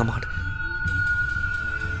মনে নেই আমার।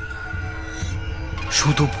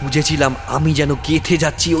 শুধু বুঝেছিলাম আমি যেন গেঁথে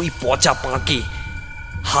যাচ্ছি ওই পচা পাঁকে।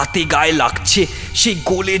 হাতে গায়ে লাগছে সেই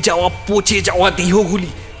গলে যাওয়া পচে যাওয়া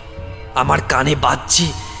দেহগুলি। আমার কানে বাজছে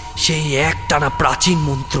সেই একটানা প্রাচীন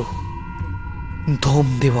মন্ত্র। দম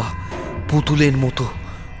দেওয়া পুতুলের মতো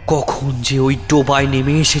কখন যে ওই ডোবায়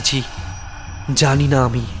নেমে এসেছি জানি না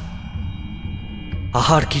আমি।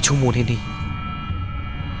 আর কিছু মনে নেই।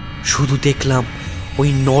 শুধু দেখলাম ওই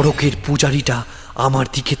নরকের পূজারীটা আমার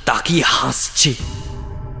দিকে তাকিয়ে হাসছে।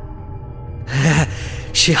 হ্যাঁ,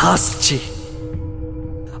 সে হাসছে।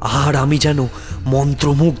 আর আমি যেন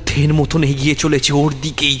মন্ত্রমুগ্ধের মতন এগিয়ে চলেছে ওর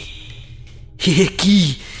দিকেই। হে কি,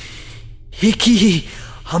 হে কি,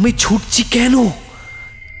 আমি ছুটছি কেন?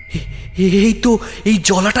 এই তো এই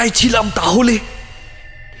জলাটায় ছিলাম তাহলে।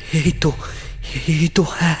 এই তো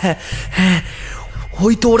হ্যাঁ হ্যাঁ হ্যাঁ,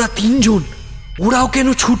 ওই তো ওরা তিনজন। ওরাও কেন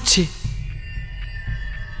ছুটছে?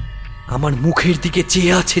 আমার মুখের দিকে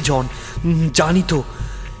চেয়ে আছে জন। জানি তো,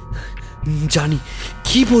 জানি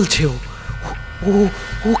কি বলছে ও। ও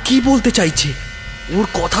ও কি বলতে চাইছে? ওর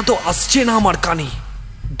কথা তো আসছে না আমার কানে।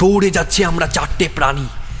 দৌড়ে যাচ্ছে আমরা চারটে প্রাণী,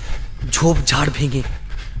 ঝোপঝাড় ভেঙে।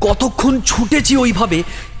 কতক্ষণ ছুটেছি ওইভাবে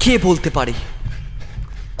কে বলতে পারে?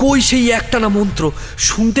 কই সেই একটানা মন্ত্র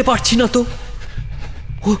শুনতে পারছি না তো।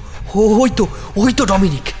 ওই তো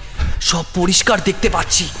ডমিনিক, সব পরিষ্কার দেখতে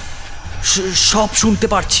পাচ্ছি, সব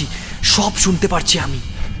শুনতে পারছি আমি।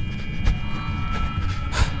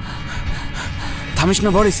 থামিস না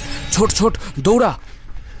বরিস, ছোট দৌড়া।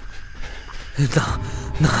 না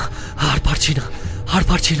না, আর পারছি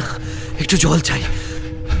না, একটু জল চাই।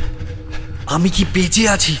 আমি কি বেঁচে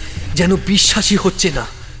আছি যেন বিশ্বাসই হচ্ছে না।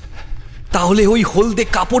 তাহলে ওই হলদে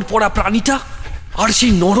কাপড় পরা প্রাণীটা আর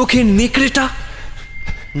সেই নরকের নেকড়েটা,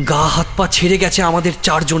 গা হাত পা ছেড়ে গেছে আমাদের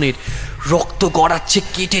চারজনের, রক্ত গড়াচ্ছে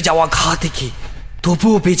কেটে যাওয়া ঘা থেকে।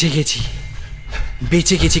 তবুও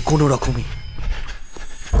বেঁচে গেছি কোনো রকমে।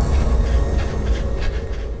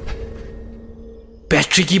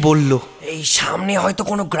 ব্যাটারি কি বলল? এই সামনে হয়তো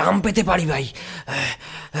কোনো গ্রাম পেতে পারি ভাই,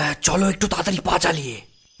 চলো একটু তাড়াতাড়ি পা চালিয়ে।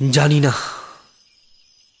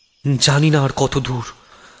 জানি না আর কত দূর।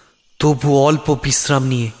 তবু অল্প বিশ্রাম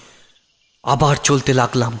নিয়ে আবার চলতে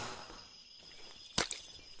লাগলাম।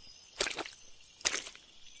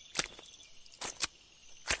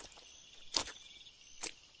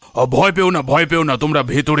 ভয় পেও না, তোমরা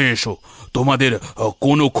ভেতরে এসো, তোমাদের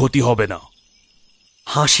কোনো ক্ষতি হবে না।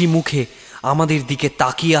 হাসি মুখে আমাদের দিকে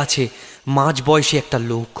তাকিয়ে আছে মাঝ বয়সী একটা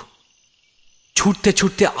লোক।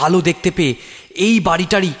 ছুটতে আলো দেখতে পেয়ে এই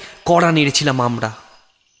বাড়িটারই কড়া নেড়েছিলাম আমরা।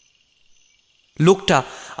 লোকটা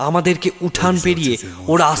আমাদেরকে উঠান পেরিয়ে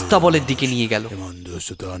ওর আস্তাবলের দিকে নিয়ে গেল।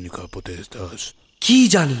 কি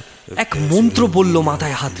জানি এক মন্ত্র বলল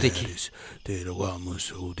মাথায় হাত রেখে।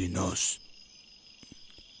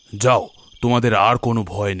 যাও, তোমাদের আর কোনো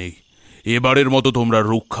ভয় নেই, এবারের মতো তোমরা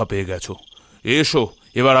রক্ষা পেয়ে গেছো। এসো,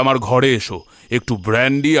 এবার আমার ঘরে এসো, একটু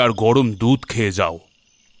ব্র্যান্ডি আর গরম দুধ খেয়ে যাও।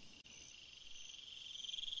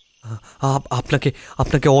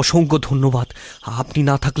 আপনাকে অসংখ্য ধন্যবাদ।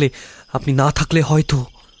 আপনি না থাকলে হয়তো।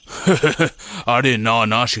 আরে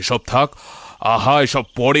না, সেসব থাক, আহা এসব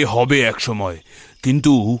পরে হবে এক সময়।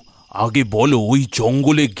 কিন্তু আগে বলো, ওই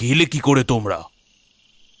জঙ্গলে গেলে কি করে তোমরা?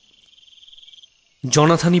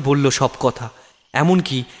 জনাথানই বলল সব কথা,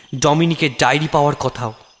 এমনকি ডমিনিকের ডায়েরি পাওয়ার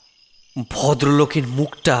কথাও। ভদ্রলোকের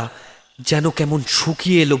মুখটা যেন কেমন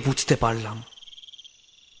শুকিয়ে এলো বুঝতে পারলাম।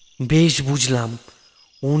 বেশ বুঝলাম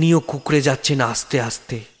উনিও কুকড়ে যাচ্ছেন আস্তে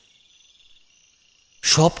আস্তে।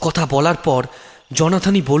 সব কথা বলার পর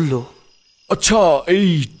জনাথানই বলল, আচ্ছা, এই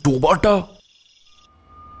ডোবাটা?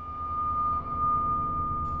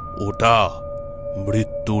 ওটা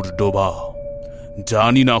মৃত্যুর ডোবা।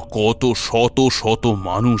 জানি না কত শত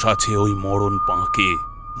মানুষ আছে ওই মরণ পাঁকে।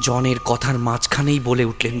 জনের কথার মাঝখানেই বলে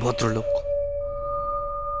উঠলেন ভদ্রলোক।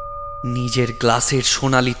 নিজের গ্লাসের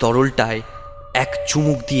সোনালি তরলটায় এক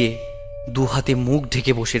চুমুক দিয়ে দু হাতে মুখ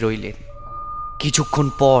ঢেকে বসে রইলেন। কিছুক্ষণ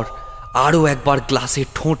পর আরও একবার গ্লাসে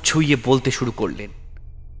ঠোঁট ছুঁয়ে বলতে শুরু করলেন,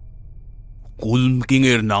 কুলম কিং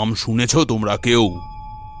এর নাম শুনেছ তোমরা কেউ?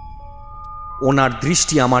 ওনার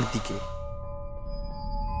দৃষ্টি আমার দিকে।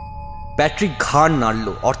 প্যাট্রিক ঘাড় নাড়ল,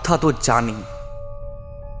 অর্থাৎ ও জানি।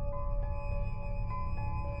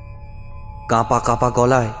 কাঁপা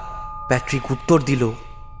গলায় প্যাট্রিক উত্তর দিল,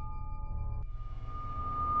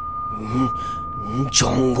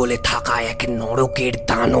 জঙ্গলে থাকা এক নরকের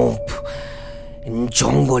দানব,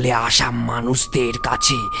 জঙ্গলে আসা মানুষদের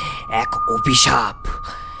কাছে এক অভিশাপ।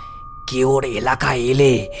 কেউ ওর এলাকায়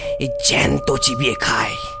এলে জ্যান্ত চিবিয়ে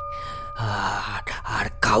খায়, আর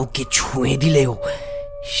কাউকে ছুঁয়ে দিলেও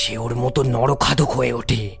সে ওর মতো নরখাদক হয়ে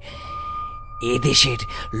ওঠে। এদেশের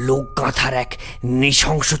লোকগাথার এক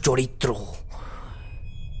নৃশংস চরিত্র।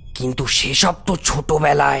 কিন্তু সেসব তো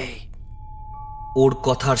ছোটবেলায়। ওর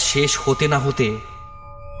কথার শেষ হতে না হতে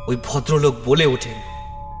ওই ভদ্রলোক বলে ওঠেন,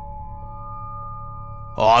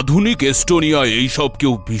 আধুনিক এস্টোনিয়া এইসব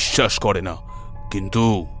কেউ বিশ্বাস করে না, কিন্তু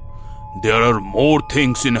there are more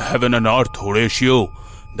things in heaven and earth, Horatio,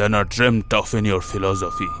 than are dreamt of in your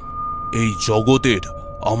philosophy. এই জগতের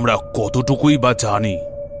আমরা কতটুকুই বা জানি।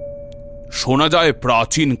 শোনা যায়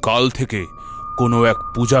প্রাচীন কাল থেকে কোনো এক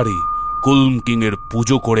পূজারী কুলম কিং এর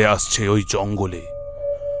পুজো করে আসছে ওই জঙ্গলে।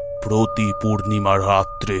 প্রতি পূর্ণিমার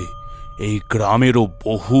রাত্রে এই গ্রামেরও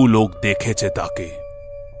বহু লোক দেখেছে তাকে।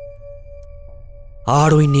 আর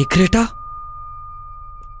ওই নেকড়েটা?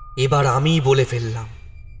 এবার আমিই বলে ফেললাম,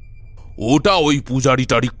 ওটা ওই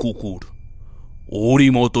পূজারিটারই কুকুর। ওরই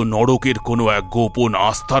মতো নরকের কোনো এক গোপন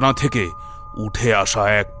আস্তানা থেকে উঠে আসা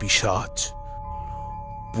এক পিশাচ।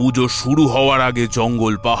 পুজো শুরু হওয়ার আগে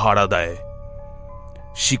জঙ্গল পাহারা দেয়,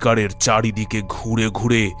 শিকারের চারিদিকে ঘুরে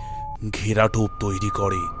ঘুরে ঘেরাটোপ তৈরি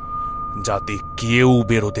করে যাতে কেউ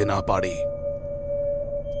বেরোতে না পারে।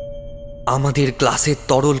 আমাদের গ্লাসের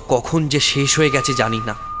তরল কখন যে শেষ হয়ে গেছে জানি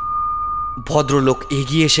না। ভদ্রলোক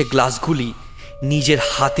এগিয়ে এসে গ্লাসগুলি নিজের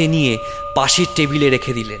হাতে নিয়ে পাশের টেবিলে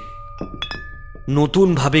রেখে দিলেন।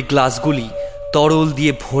 নতুনভাবে গ্লাসগুলি তরল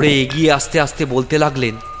দিয়ে ভরে এগিয়ে আস্তে আস্তে বলতে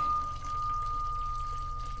লাগলেন,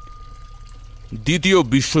 দ্বিতীয়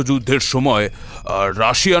বিশ্বযুদ্ধের সময়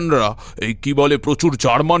রাশিয়ানরা এই কি বলে প্রচুর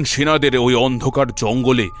জার্মান সেনাদের ওই অন্ধকার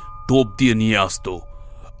জঙ্গলে টোপ দিয়ে নিয়ে আসতো।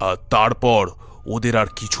 তারপর ওদের আর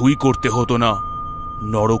কিছুই করতে হতো না,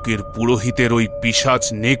 নরকের পুরোহিতের ওই পিশাচ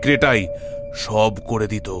নেকড়েটাই সব করে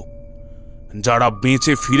দিত। যারা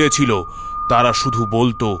বেঁচে ফিরেছিল তারা শুধু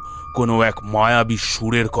বলতো কোনো এক মায়াবী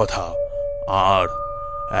সুরের কথা, আর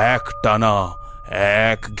এক টানা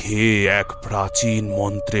এক ঘেয়ে এক প্রাচীন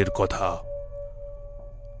মন্ত্রের কথা।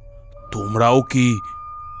 তোমরাও কি?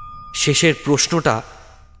 শেষের প্রশ্নটা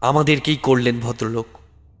আমাদেরকেই করলেন ভদ্রলোক।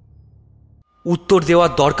 উত্তর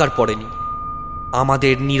দেওয়ার দরকার পড়েনি,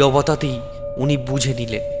 আমাদের নীরবতাতেই উনি বুঝে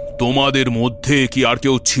নিলেন। তোমাদের মধ্যে কি আর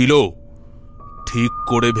কেউ ছিল? ঠিক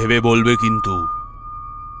করে ভেবে বলবে কিন্তু।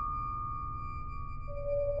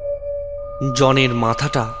 জনের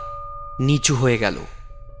মাথাটা নিচু হয়ে গেল।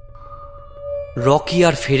 রকি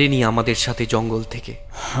আর ফেরেনি আমাদের সাথে জঙ্গল থেকে।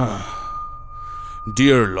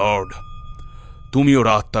 ডিয়ার লর্ড, তুমি ওর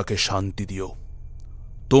আত্মাকে শান্তি দিও।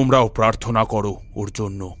 তোমরাও প্রার্থনা করো ওর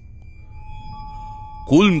জন্য।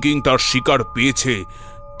 কুলম কিং তার শিকার পেয়েছে,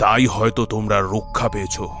 তাই হয়তো তোমরা রক্ষা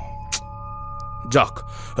পেয়েছ। যাক,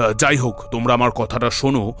 যাই হোক, তোমরা আমার কথাটা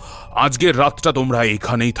শোনো। আজকের রাতটা তোমরা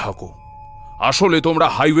এখানেই থাকো। আসলে তোমরা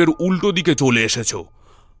হাইওয়ের উল্টো দিকে চলে এসেছো।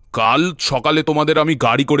 কাল সকালে তোমাদের আমি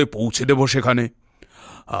গাড়ি করে পৌঁছে দেব সেখানে।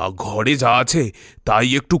 ঘরে যা আছে তাই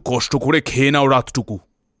একটু কষ্ট করে খেয়ে নাও রাতটুকু।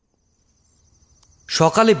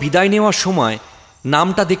 সকালে বিদায় নেওয়ার সময়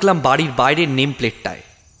নামটা দেখলাম বাড়ির বাইরের নেম প্লেটটায়,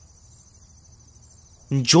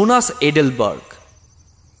 জোনাস এডেলবার্গ।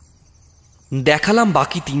 দেখালাম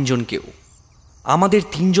বাকি তিনজনকেও। আমাদের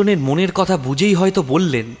তিনজনের মনের কথা বুঝেই হয়তো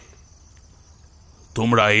বললেন,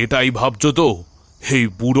 তোমরা এটাই ভাবছো তো এই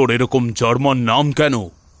বুড়োর এরকম জার্মান নাম কেন?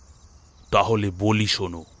 তাহলে বলি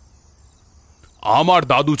শোনো। আমার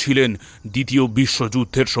দাদু ছিলেন দ্বিতীয়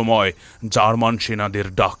বিশ্বযুদ্ধের সময় জার্মান সেনাদের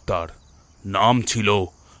ডাক্তার। নাম ছিল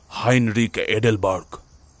হাইনরিক এডেলবার্গ।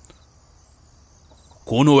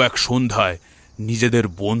 কোনো এক সন্ধ্যায় নিজেদের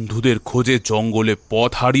বন্ধুদের খোঁজে জঙ্গলে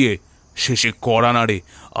পথ হারিয়ে শেষে কড়া নাড়ে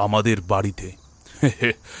আমাদের বাড়িতে।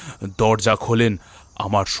 দরজা খোলেন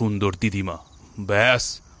আমার সুন্দর দিদিমা। ব্যাস,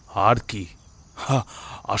 আর কি।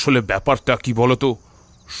 আসলে ব্যাপারটা কি বলতো,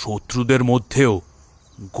 শত্রুদের মধ্যেও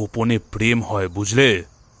গোপনে প্রেম হয়, বুঝলে?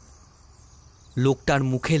 লোকটার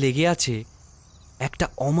মুখে লেগে আছে একটা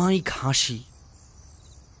অমায়িক হাসি।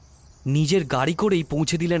 নিজের গাড়ি করেই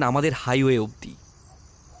পৌঁছে দিলেন আমাদের হাইওয়ে অবধি।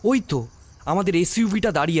 ওই তো আমাদের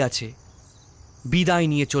এসইউভিটা দাঁড়িয়ে আছে। বিদায়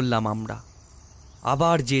নিয়ে চললাম আমরা,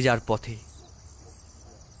 আবার যে যার পথে।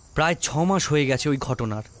 প্রায় 6 মাস হয়ে গেছে ওই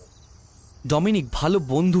ঘটনার। ডমিনিক ভালো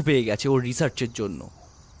বন্ধু পেয়ে গেছে ওর রিসার্চের জন্য।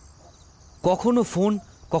 কখনো ফোন,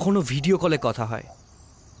 কখনো ভিডিও কলে কথা হয়।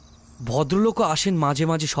 ভদ্রলোকও আসেন মাঝে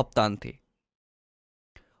মাঝে সপ্তাহান্তে।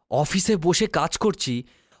 অফিসে বসে কাজ করছি,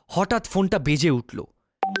 হঠাৎ ফোনটা বেজে উঠল।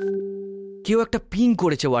 কেউ একটা পিং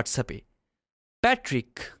করেছে হোয়াটসঅ্যাপে,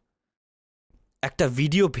 প্যাট্রিক। একটা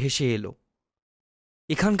ভিডিও ভেসে এলো,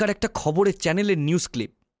 এখানকার একটা খবরের চ্যানেলের নিউজ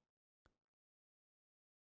ক্লিপ।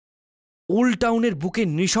 ওল্ড টাউনের বুকে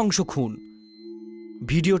নৃশংস খুন।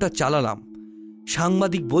 ভিডিওটা চালালাম।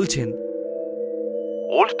 সাংবাদিক বলছেন,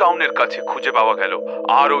 ওল্ড টাউনের কাছে খুঁজে পাওয়া গেল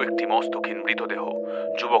আরও একটি মস্তকহীন মৃতদেহ।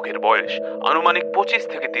 যুবকের বয়স আনুমানিক 25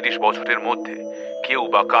 থেকে 30 বছরের মধ্যে। কেউ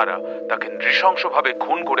বা কারা তাকে নৃশংসভাবে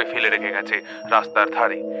খুন করে ফেলে রেখে গেছে রাস্তার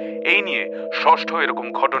ধারে। এই নিয়ে ষষ্ঠ এরকম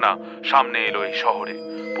ঘটনা সামনে এলো এই শহরে।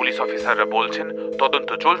 পুলিশ অফিসাররা বলছেন তদন্ত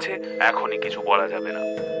চলছে, এখনই কিছু বলা যাবে না।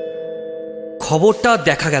 খবরটা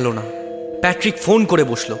দেখা গেল না। প্যাট্রিক ফোন করে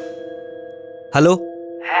বসলো। হ্যালো,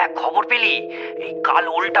 হ্যাঁ খবর পেলি? এই কাল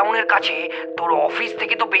ওল্ড টাউনের কাছে তোর অফিস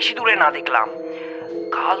থেকে তো বেশি দূরে না দেখলাম।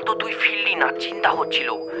 কাল তো তুই ফিরলি না, চিন্তা হচ্ছিল।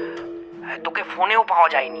 তোকে ফোনেও পাওয়া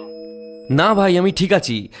যায়নি। না ভাই, আমি ঠিক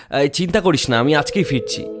আছি, চিন্তা করিস না, আমি আজকেই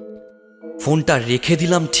ফিরছি। ফোনটা রেখে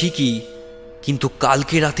দিলাম ঠিকই, কিন্তু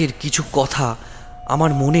কালকে রাতের কিছু কথা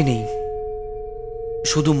আমার মনে নেই।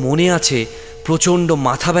 শুধু মনে আছে প্রচণ্ড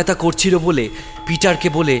মাথা ব্যথা করছিল বলে পিটারকে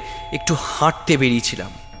বলে একটু হাঁটতে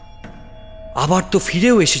বেরিয়েছিলাম। আবার তো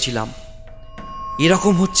ফিরেও এসেছিলাম।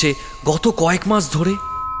 এরকম হচ্ছে গত কয়েক মাস ধরে।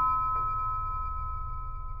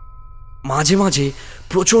 মাঝে মাঝে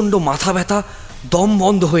প্রচণ্ড মাথা ব্যথা, দম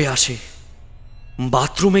বন্ধ হয়ে আসে।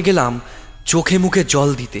 বাথরুমে গেলাম চোখে মুখে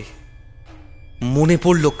জল দিতে। মনে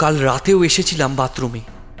পড়ল কাল রাতেও এসেছিলাম বাথরুমে।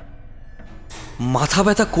 মাথা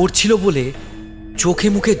ব্যথা করছিল বলে চোখে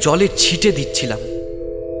মুখে জলের ছিটে দিচ্ছিলাম।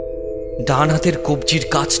 ডান হাতের কবজির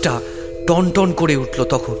কাছটা টনটন করে উঠল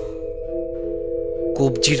তখন।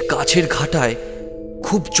 কবজির কাছের ঘাটায়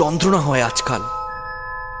খুব যন্ত্রণা হয় আজকাল,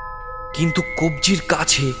 কিন্তু কবজির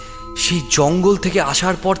কাছে সেই জঙ্গল থেকে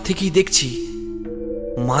আসার পর থেকেই দেখছি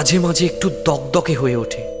মাঝে মাঝে একটু দগদগে হয়ে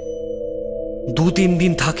ওঠে। 2-3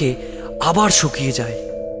 দিন থাকে, আবার শুকিয়ে যায়।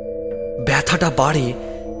 ব্যথাটা বাড়ে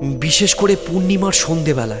বিশেষ করে পূর্ণিমার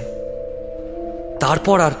সন্ধেবেলায়।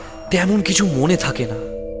 তারপর আর তেমন কিছু মনে থাকে না।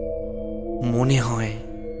 মনে হয়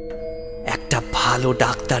একটা ভালো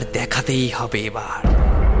ডাক্তার দেখাতেই হবে এবার।